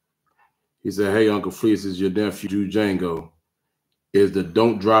Django. He said, "Hey, Uncle Fleece, is your nephew Jew Django? Is the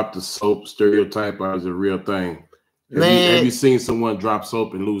don't drop the soap stereotype or is it a real thing? Have you seen someone drop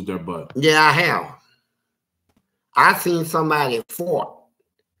soap and lose their butt?" Yeah, I have. I seen somebody fart.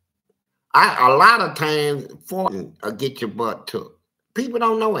 A lot of times farting will get your butt took. People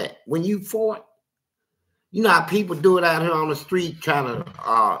don't know it. When you fart, you know how people do it out here on the street trying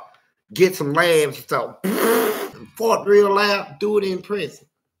to get some laughs and stuff. Fart real loud, do it in prison.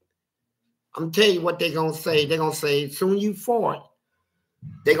 I'm telling you what they're gonna say. They're gonna say, soon you fart,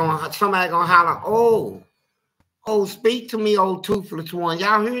 somebody gonna holler, oh, speak to me, old toothless one.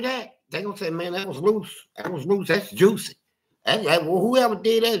 Y'all hear that? They're gonna say, man, that was loose. That was loose. That's juicy. Well, whoever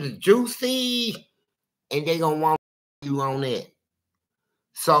did that is juicy. And they gonna want you on that.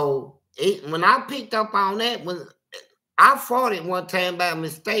 So when I picked up on that, when I fought it one time by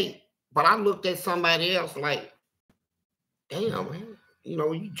mistake, but I looked at somebody else like, damn, man,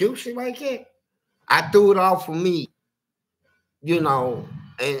 you juicy like that. I threw it off for me, and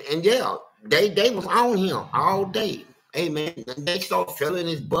yeah, they was on him all day. Hey man, they start feeling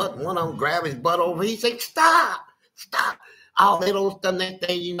his butt. One of them grabbed his butt over. He said, stop. All that old stuff, that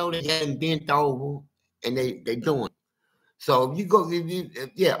thing, they got him bent over and they doing. So if you go,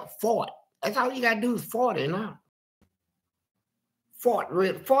 fart. That's all you gotta do is fart it now. Fart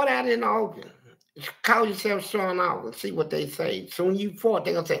out in the open. Call yourself showing off and see what they say. Soon you fart,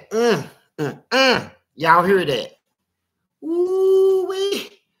 they're gonna say, Y'all hear that? Ooh,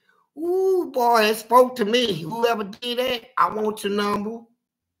 boy, it spoke to me. Whoever did that, I want your number.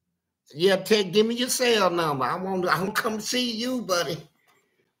 Yeah, give me your cell number. I want to come see you, buddy.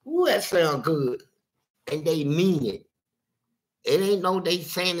 Ooh, that sounds good. And they mean it. It ain't no they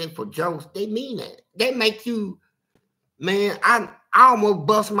saying it for jokes. They mean it. They make you, man, I almost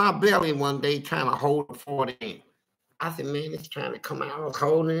bust my belly one day trying to hold the fart in. I said, man, it's trying to come out. I was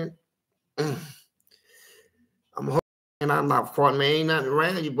holding it. I'm holding it, and I'm not farting. Man, ain't nothing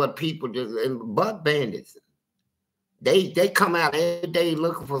around you but people and butt bandits. They come out every day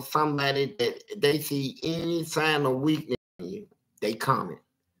looking for somebody that they see any sign of weakness in you. They coming.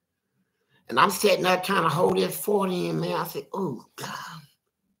 And I'm sitting there trying to hold this fart in, man. I said, oh, God.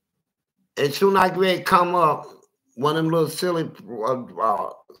 As soon as I get ready to come up, one of them little silly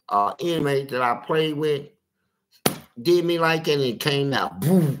inmates that I played with did me like that and it came out.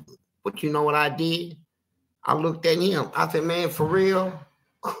 Boom. But you know what I did? I looked at him. I said, man, for real?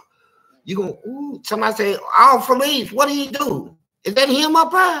 You gonna, somebody say, oh, Fleece, what did he do? Is that him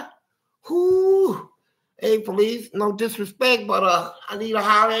up there? Ooh. Hey, Fleece, no disrespect, but I need to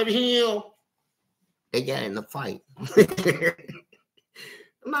holler at him. They got in the fight.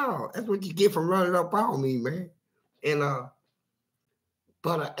 No, that's what you get from running up on me, man. And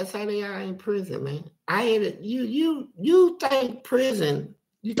but that's how they are in prison, man. I had it. You think prison?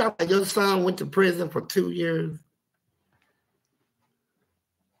 You thought your son went to prison for 2 years?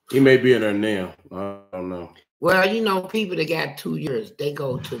 He may be in there now. I don't know. Well, people that got 2 years, they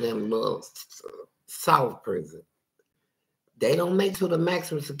go to them little South prison. They don't make to the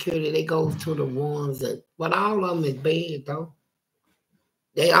maximum security. They go to the ones that, but all of them is bad, though.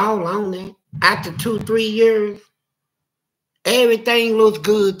 They all on that. After 2-3 years, everything looks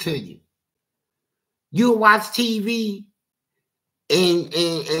good to you. You watch TV and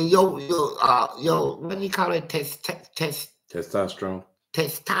your what do you call it? Testosterone.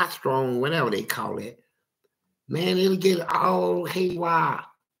 Testosterone, whatever they call it. Man, it'll get all haywire.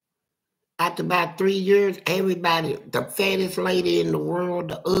 After about 3 years, everybody, the fattest lady in the world,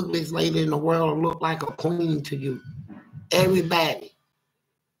 the ugliest lady in the world, look like a queen to you. Everybody.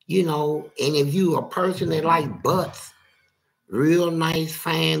 And if you a person that like butts, real nice,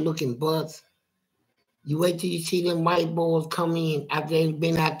 fine looking butts, You wait till you see them white boys come in after they've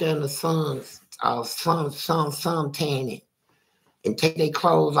been out there in the sun tanning and take their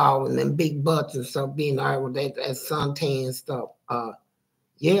clothes off and them big butts and stuff being out with that suntan stuff.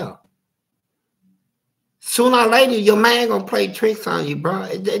 Yeah. Sooner or later, your man gonna play tricks on you, bro.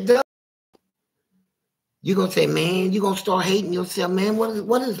 It does. You gonna say, man, you gonna start hating yourself, man.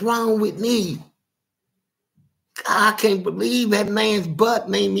 What is wrong with me? God, I can't believe that man's butt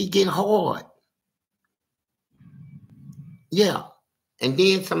made me get hard. Yeah. And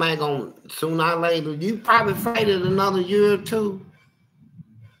then somebody gonna, sooner or later, you probably fight it another year or two.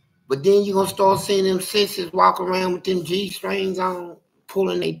 But then you gonna start seeing them sisters walk around with them G-strings on,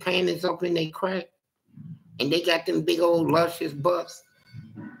 pulling their panties up in their crack. And they got them big old luscious butts.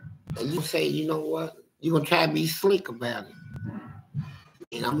 And you say, you know what? You're gonna try to be slick about it.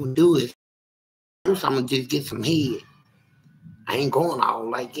 And I'm gonna do it. First, I'm gonna just get some head. I ain't going all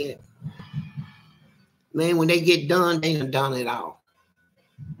like that. Man, when they get done, they done it all.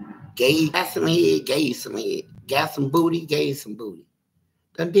 Got some head, gave some head. Got some booty, gave some booty.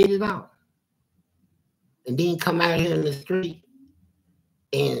 Done did it all. And then come out here in the street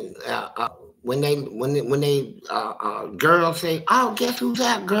and when they girls say, oh, guess who's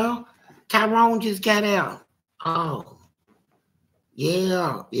out, girl? Tyrone just got out. Oh,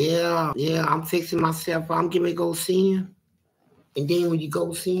 yeah, I'm fixing myself. I'm getting ready to go see him. And then when you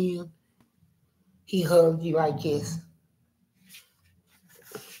go see him, he hugs you like this.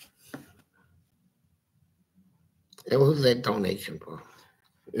 And who's that donation for?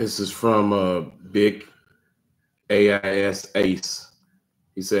 This is from Big AIS Ace.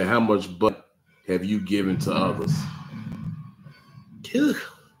 He said, how much butt have you given to others? Phew.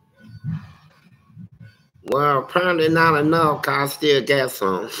 Well, apparently not enough, because I still got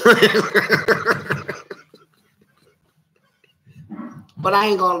some. But I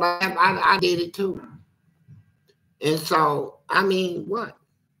ain't gonna lie, I did it too. And so, I mean, what?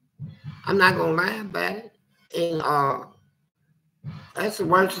 I'm not gonna lie about it. And that's the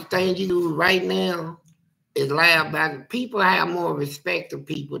worst thing you do right now is lie about it. People have more respect of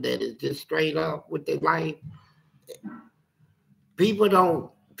people that is just straight up with their life. People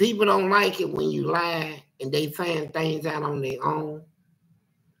don't like it when you lie and they find things out on their own,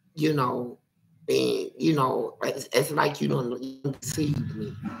 you know, and you know, it's like you deceived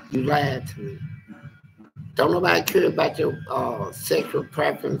me. You lied to me. Don't nobody care about your sexual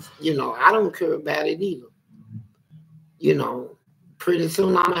preference. You know, I don't care about it either. You know, pretty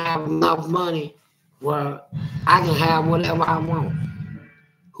soon I'm gonna have enough money where I can have whatever I want,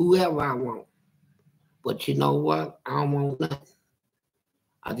 whoever I want. But you know what? I don't want nothing.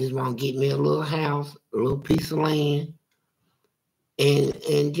 I just want to get me a little house, a little piece of land,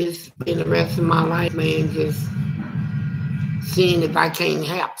 and just spend the rest of my life, man, just seeing if I can't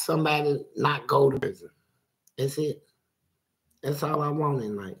help somebody not go to prison. That's it. That's all I want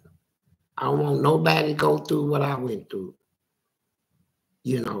in life. I don't want nobody to go through what I went through.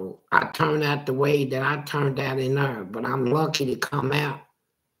 You know, I turned out the way that I turned out in there, but I'm lucky to come out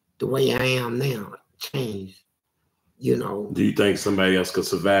the way I am now, changed. You know. Do you think somebody else could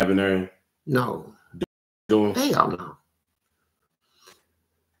survive in there? No. Hell no.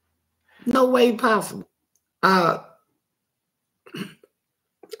 No way possible. I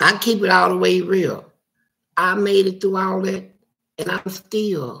keep it all the way real. I made it through all that, and I'm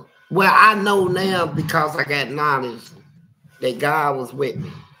still. Well, I know now because I got knowledge that God was with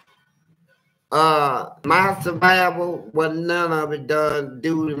me. My survival wasn't none of it done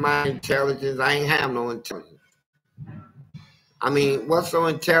due to my intelligence. I ain't have no intelligence. I mean, what's so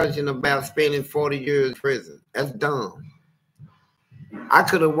intelligent about spending 40 years in prison? That's dumb. I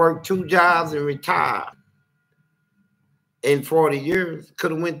could have worked 2 jobs and retired in 40 years. Could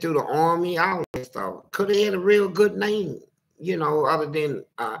have went through the army, all that stuff. Could have had a real good name, you know, other than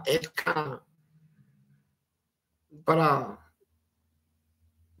ex-con. But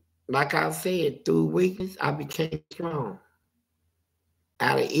like I said, through weakness, I became strong.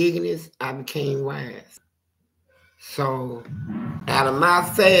 Out of ignorance, I became wise. So, out of my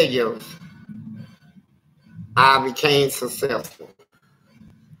failures, I became successful.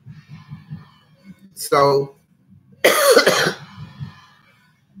 So,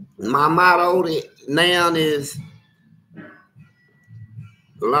 my motto now is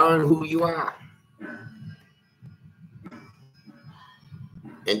learn who you are.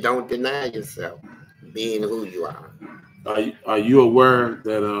 And don't deny yourself being who you are. Are you aware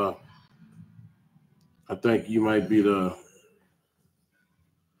that I think you might be the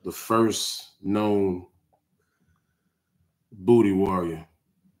first known booty warrior?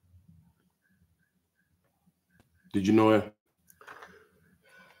 Did you know that?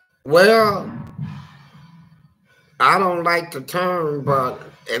 Well, I don't like the term, but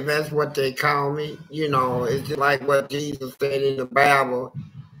if that's what they call me, you know, it's just like what Jesus said in the Bible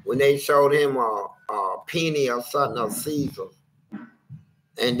when they showed him a penny or something of Caesar.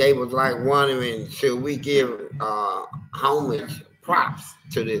 And they was like wondering, should we give homage, props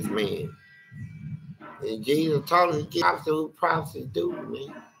to this man? And Jesus told him to give props to who props is due,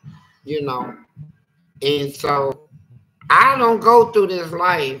 man. You know. And so I don't go through this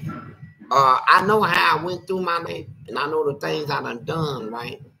life. I know how I went through my life, and I know the things I done,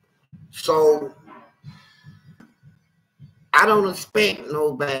 right? So I don't expect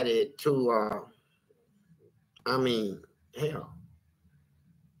nobody to, I mean, hell,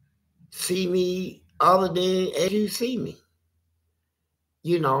 see me other than as you see me.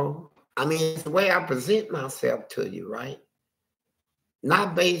 You know, I mean, it's the way I present myself to you, right?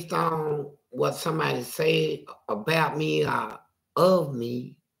 Not based on what somebody say about me or of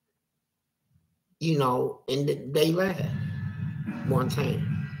me, you know, and they laugh one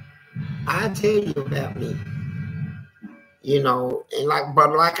time. I tell you about me, you know, and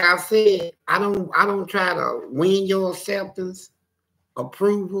but like I said, I don't try to win your acceptance,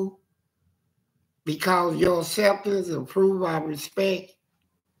 approval, because your acceptance, approval, I respect.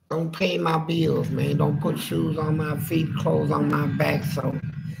 Don't pay my bills, man. Don't put shoes on my feet, clothes on my back. So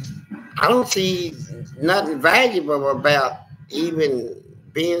I don't see nothing valuable about even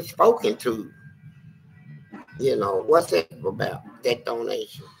being spoken to. You know, what's that about, that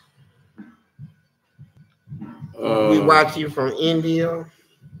donation? We watch you from India.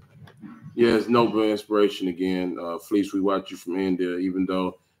 Yeah, it's Nova Inspiration again. Fleece, we watch you from India, even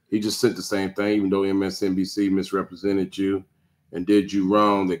though he just said the same thing, even though MSNBC misrepresented you and did you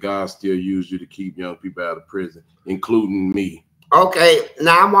wrong, that God still used you to keep young people out of prison, including me. Okay,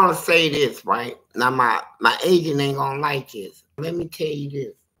 now I want to say this, right? Now my agent ain't gonna like this. Let me tell you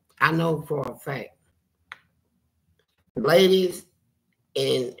this. I know for a fact, ladies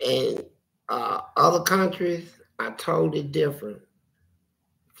in other countries are totally different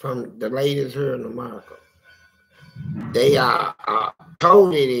from the ladies here in America. They are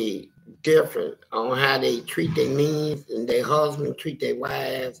totally different on how they treat their men and their husbands treat their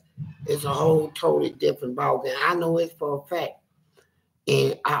wives. It's a whole totally different ballgame. I know it for a fact.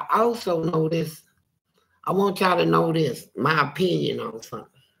 And I also know this. I want y'all to know this, my opinion on something.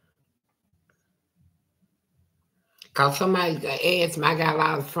 Because somebody asked me, I got a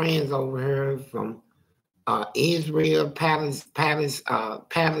lot of friends over here from Israel, Palestine. I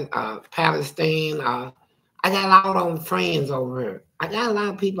got a lot of friends over here. I got a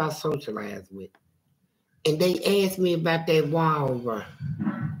lot of people I socialize with. And they asked me about that war over.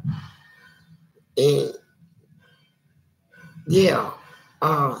 And yeah,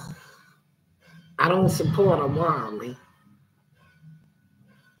 I don't support a war, man.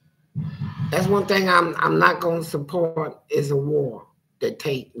 That's one thing I'm not going to support is a war that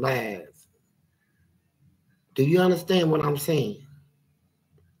take lives. Do you understand what I'm saying?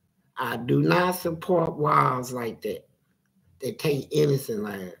 I do not support wars like that. They take innocent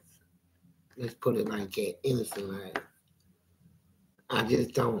lives. Let's put it like that, innocent lives. I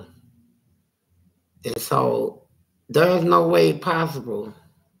just don't. And so there's no way possible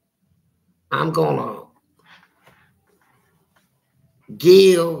I'm going to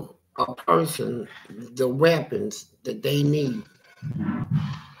give a person the weapons that they need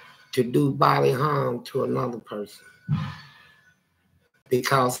to do bodily harm to another person,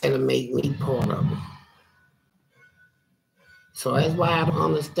 because that'll make me part of it. So that's why I don't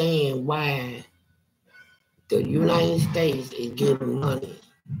understand why the United States is giving money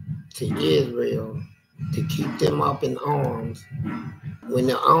to Israel to keep them up in arms, when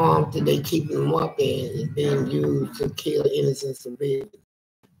the arms that they keep them up in is being used to kill innocent civilians.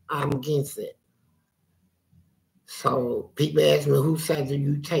 I'm against it. So people ask me, whose side do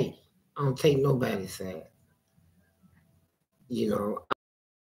you take? I don't take nobody's side. You know,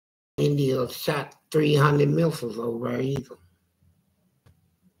 India shot 300 missiles over either.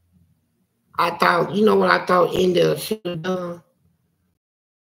 I thought, you know what I thought India should have done?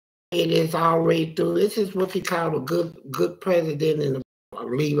 It is already through. This is what you call a good president and a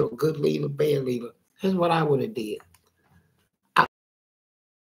leader, good leader, bad leader. Here's what I would have did.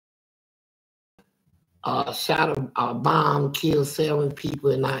 Shot a bomb, killed 7 people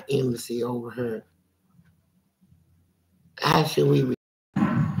in our embassy over here. How should we?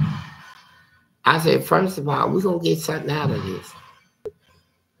 I said, first of all, we're gonna get something out of this,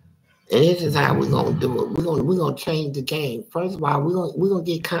 and this is how we're gonna do it. We're gonna change the game. First of all, we're gonna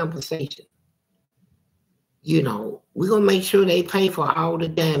get compensation. You know, we're gonna make sure they pay for all the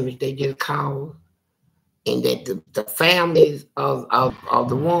damage they just caused, and that the families of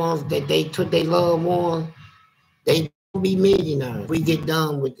the ones that they took their loved ones, They gonna be millionaires. We get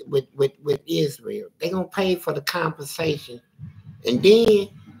done with Israel. They gonna pay for the compensation, and then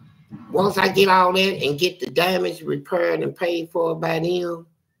once I get all that and get the damage repaired and paid for by them,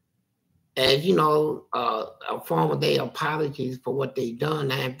 as you know, a form of their apologies for what they done.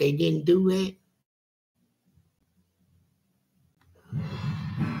 Now, if they didn't do that,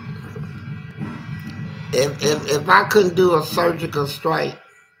 if I couldn't do a surgical strike,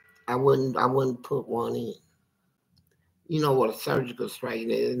 I wouldn't put one in. You know what a surgical strike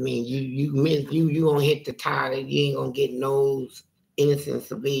is? I mean, you gonna hit the target. You ain't gonna get no innocent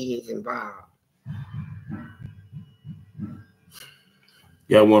civilians involved.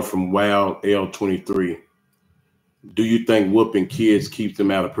 Got one from Wild L23. Do you think whooping kids keeps them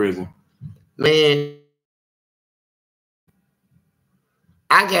out of prison? Man,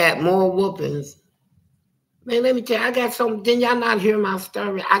 I got more whoopings. Man, let me tell you, I got some. Didn't y'all not hear my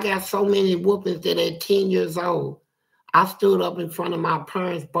story? I got so many whoopings that at 10 years old, I stood up in front of my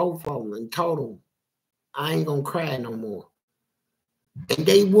parents, both of them, and told them, I ain't gonna cry no more. And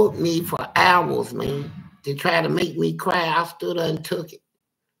they whooped me for hours, man, to try to make me cry. I stood up and took it.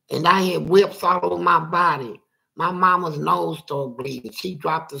 And I had whips all over my body. My mama's nose started bleeding. She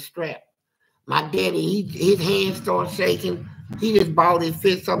dropped the strap. My daddy, his hands started shaking. He just balled his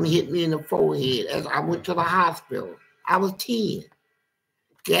fist up and hit me in the forehead as I went to the hospital. I was 10.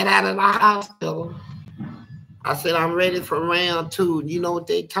 Get out of the hospital. I said, I'm ready for round 2. You know what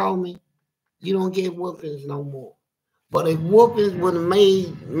they told me? You don't get whoopings no more. But if whoopings would have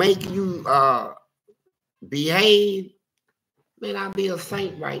make you behave, man, I'd be a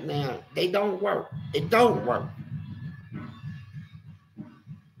saint right now. They don't work. It don't work.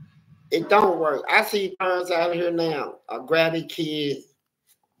 It don't work. I see parents out here now, grab their kids,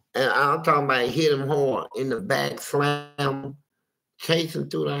 and I'm talking about hit them hard in the back, slam them, chase them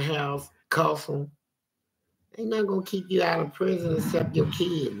through the house, cuff them. Ain't nothing gonna keep you out of prison except your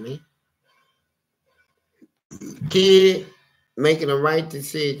kid, man. Kid making the right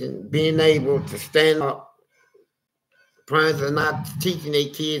decision, being able to stand up. Parents are not teaching their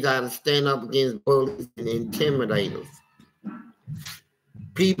kids how to stand up against bullies and intimidators.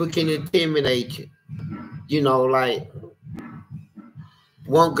 People can intimidate you. You know, like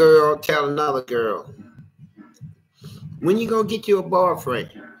one girl tell another girl, when you gonna get you a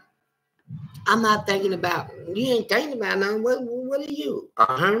boyfriend? I'm not thinking about, you ain't thinking about nothing. What are you,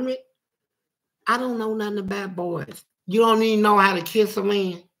 a hermit? I don't know nothing about boys. You don't even know how to kiss a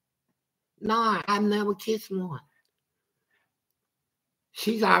man? No, I never kissed one.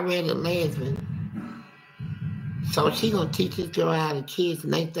 She's already a lesbian. So she gonna teach this girl how to kiss,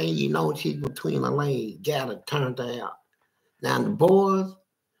 and next thing you know, she's between her legs, got her turned out. Now the boys,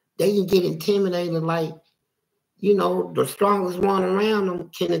 they can get intimidated like, you know, the strongest one around them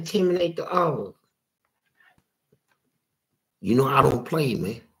can intimidate the others. You know I don't play,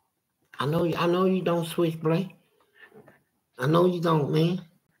 man. I know you don't switchblade. I know you don't, man.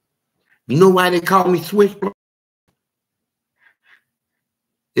 You know why they call me switchblade?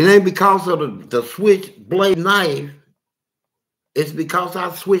 It ain't because of the switchblade knife. It's because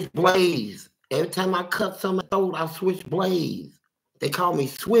I switch blades. Every time I cut somebody's throat, I switch blades. They call me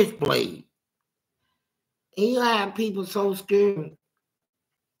switchblade. And you have people so scared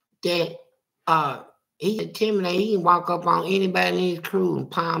that he intimidated. He can walk up on anybody in his crew and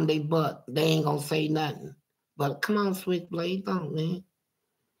palm their butt. They ain't gonna say nothing. But come on, switchblade, don't, man.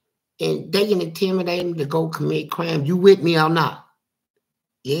 And they can intimidate him to go commit crime. You with me or not?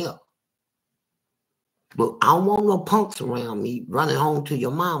 Yeah. But I don't want no punks around me running home to your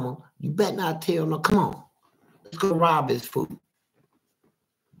mama. You better not tell no, come on. Let's go rob his food.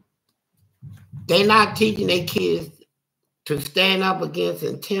 They're not teaching their kids to stand up against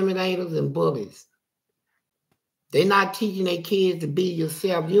intimidators and bullies. They're not teaching their kids to be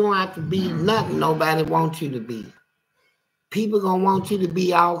yourself. You don't have to be nothing nobody wants you to be. People gonna want you to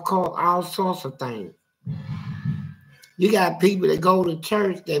be all sorts of things. You got people that go to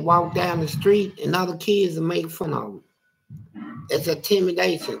church, that walk down the street, and other kids will make fun of them. It's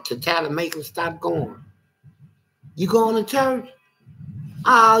intimidation to try to make them stop going. You going to church?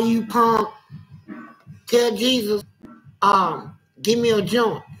 Oh, you punk. Tell Jesus, give me a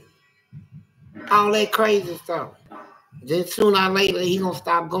joint. All that crazy stuff. Then sooner or later, he gonna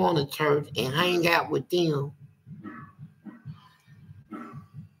stop going to church and hang out with them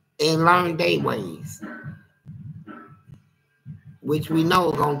and learn their ways, which we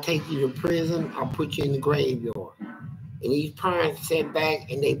know is gonna take you to prison or put you in the graveyard. And these parents sit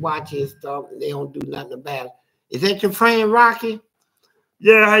back and they watch his stuff and they don't do nothing about it. Is that your friend Rocky?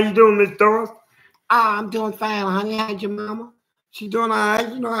 Yeah, how you doing, Miss Doris? I'm doing fine, honey. How's your mama? She doing all right.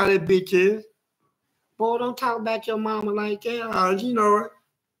 You know how that bitch is. Boy, don't talk about your mama like that. You know it.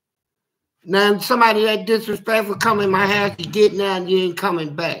 Now, somebody that disrespectful come in my house, you get now and you ain't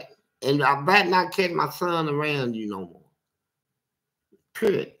coming back. And I better not catch my son around you no more.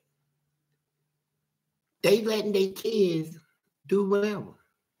 Period. They letting their kids do whatever.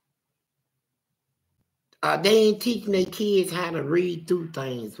 They ain't teaching their kids how to read through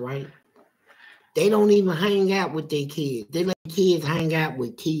things, right? They don't even hang out with their kids. They let kids hang out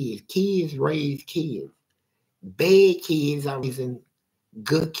with kids. Kids raise kids. Bad kids are raising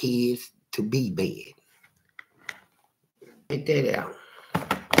good kids to be bad. Get that out.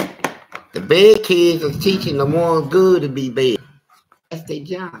 The bad kids are teaching the ones good to be bad. That's their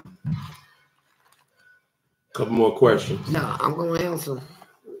job. Couple more questions. No, I'm going to answer.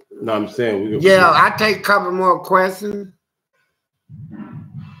 No, I'm saying I take a couple more questions.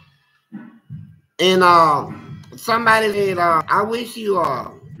 And somebody said, I wish you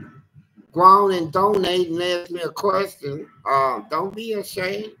go on and donate and ask me a question. Don't be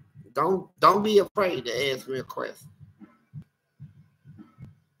ashamed. Don't be afraid to ask me a question.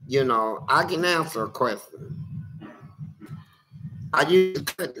 You know, I can answer a question. I used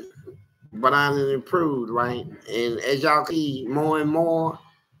to couldn't, but I'm improved, right? And as y'all see more and more,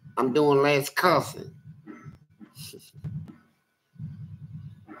 I'm doing less cussing.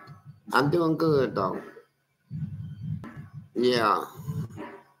 I'm doing good though. Yeah.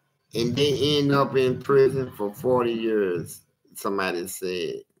 And they end up in prison for 40 years, somebody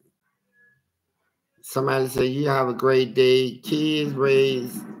said. Somebody said, you have a great day. Kids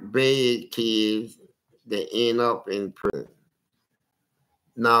raise bad kids that end up in prison.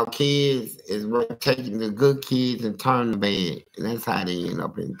 Now, kids is taking the good kids and turn them bad. And that's how they end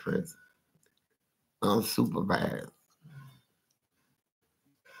up in prison. Unsupervised.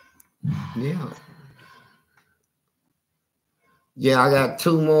 Yeah. Yeah, I got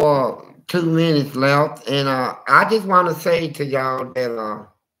 2 minutes left. And I just want to say to y'all that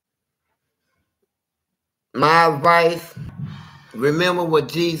my advice, remember what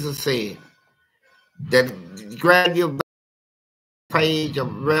Jesus said. That grab your page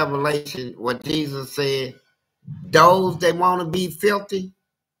of Revelation, what Jesus said. Those that want to be filthy,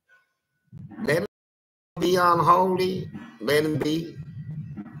 let them be unholy, let them be.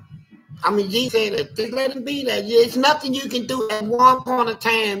 I mean, Jesus said that, just let them be that. It's nothing you can do. At one point of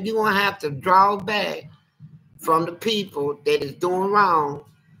time, you're going to have to draw back from the people that is doing wrong,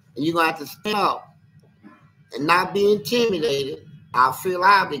 and you're going to have to stand up and not be intimidated. I feel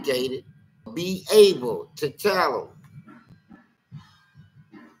obligated. Be able to tell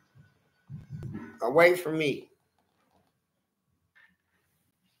them, away from me.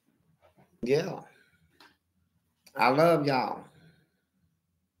 Yeah. I love y'all.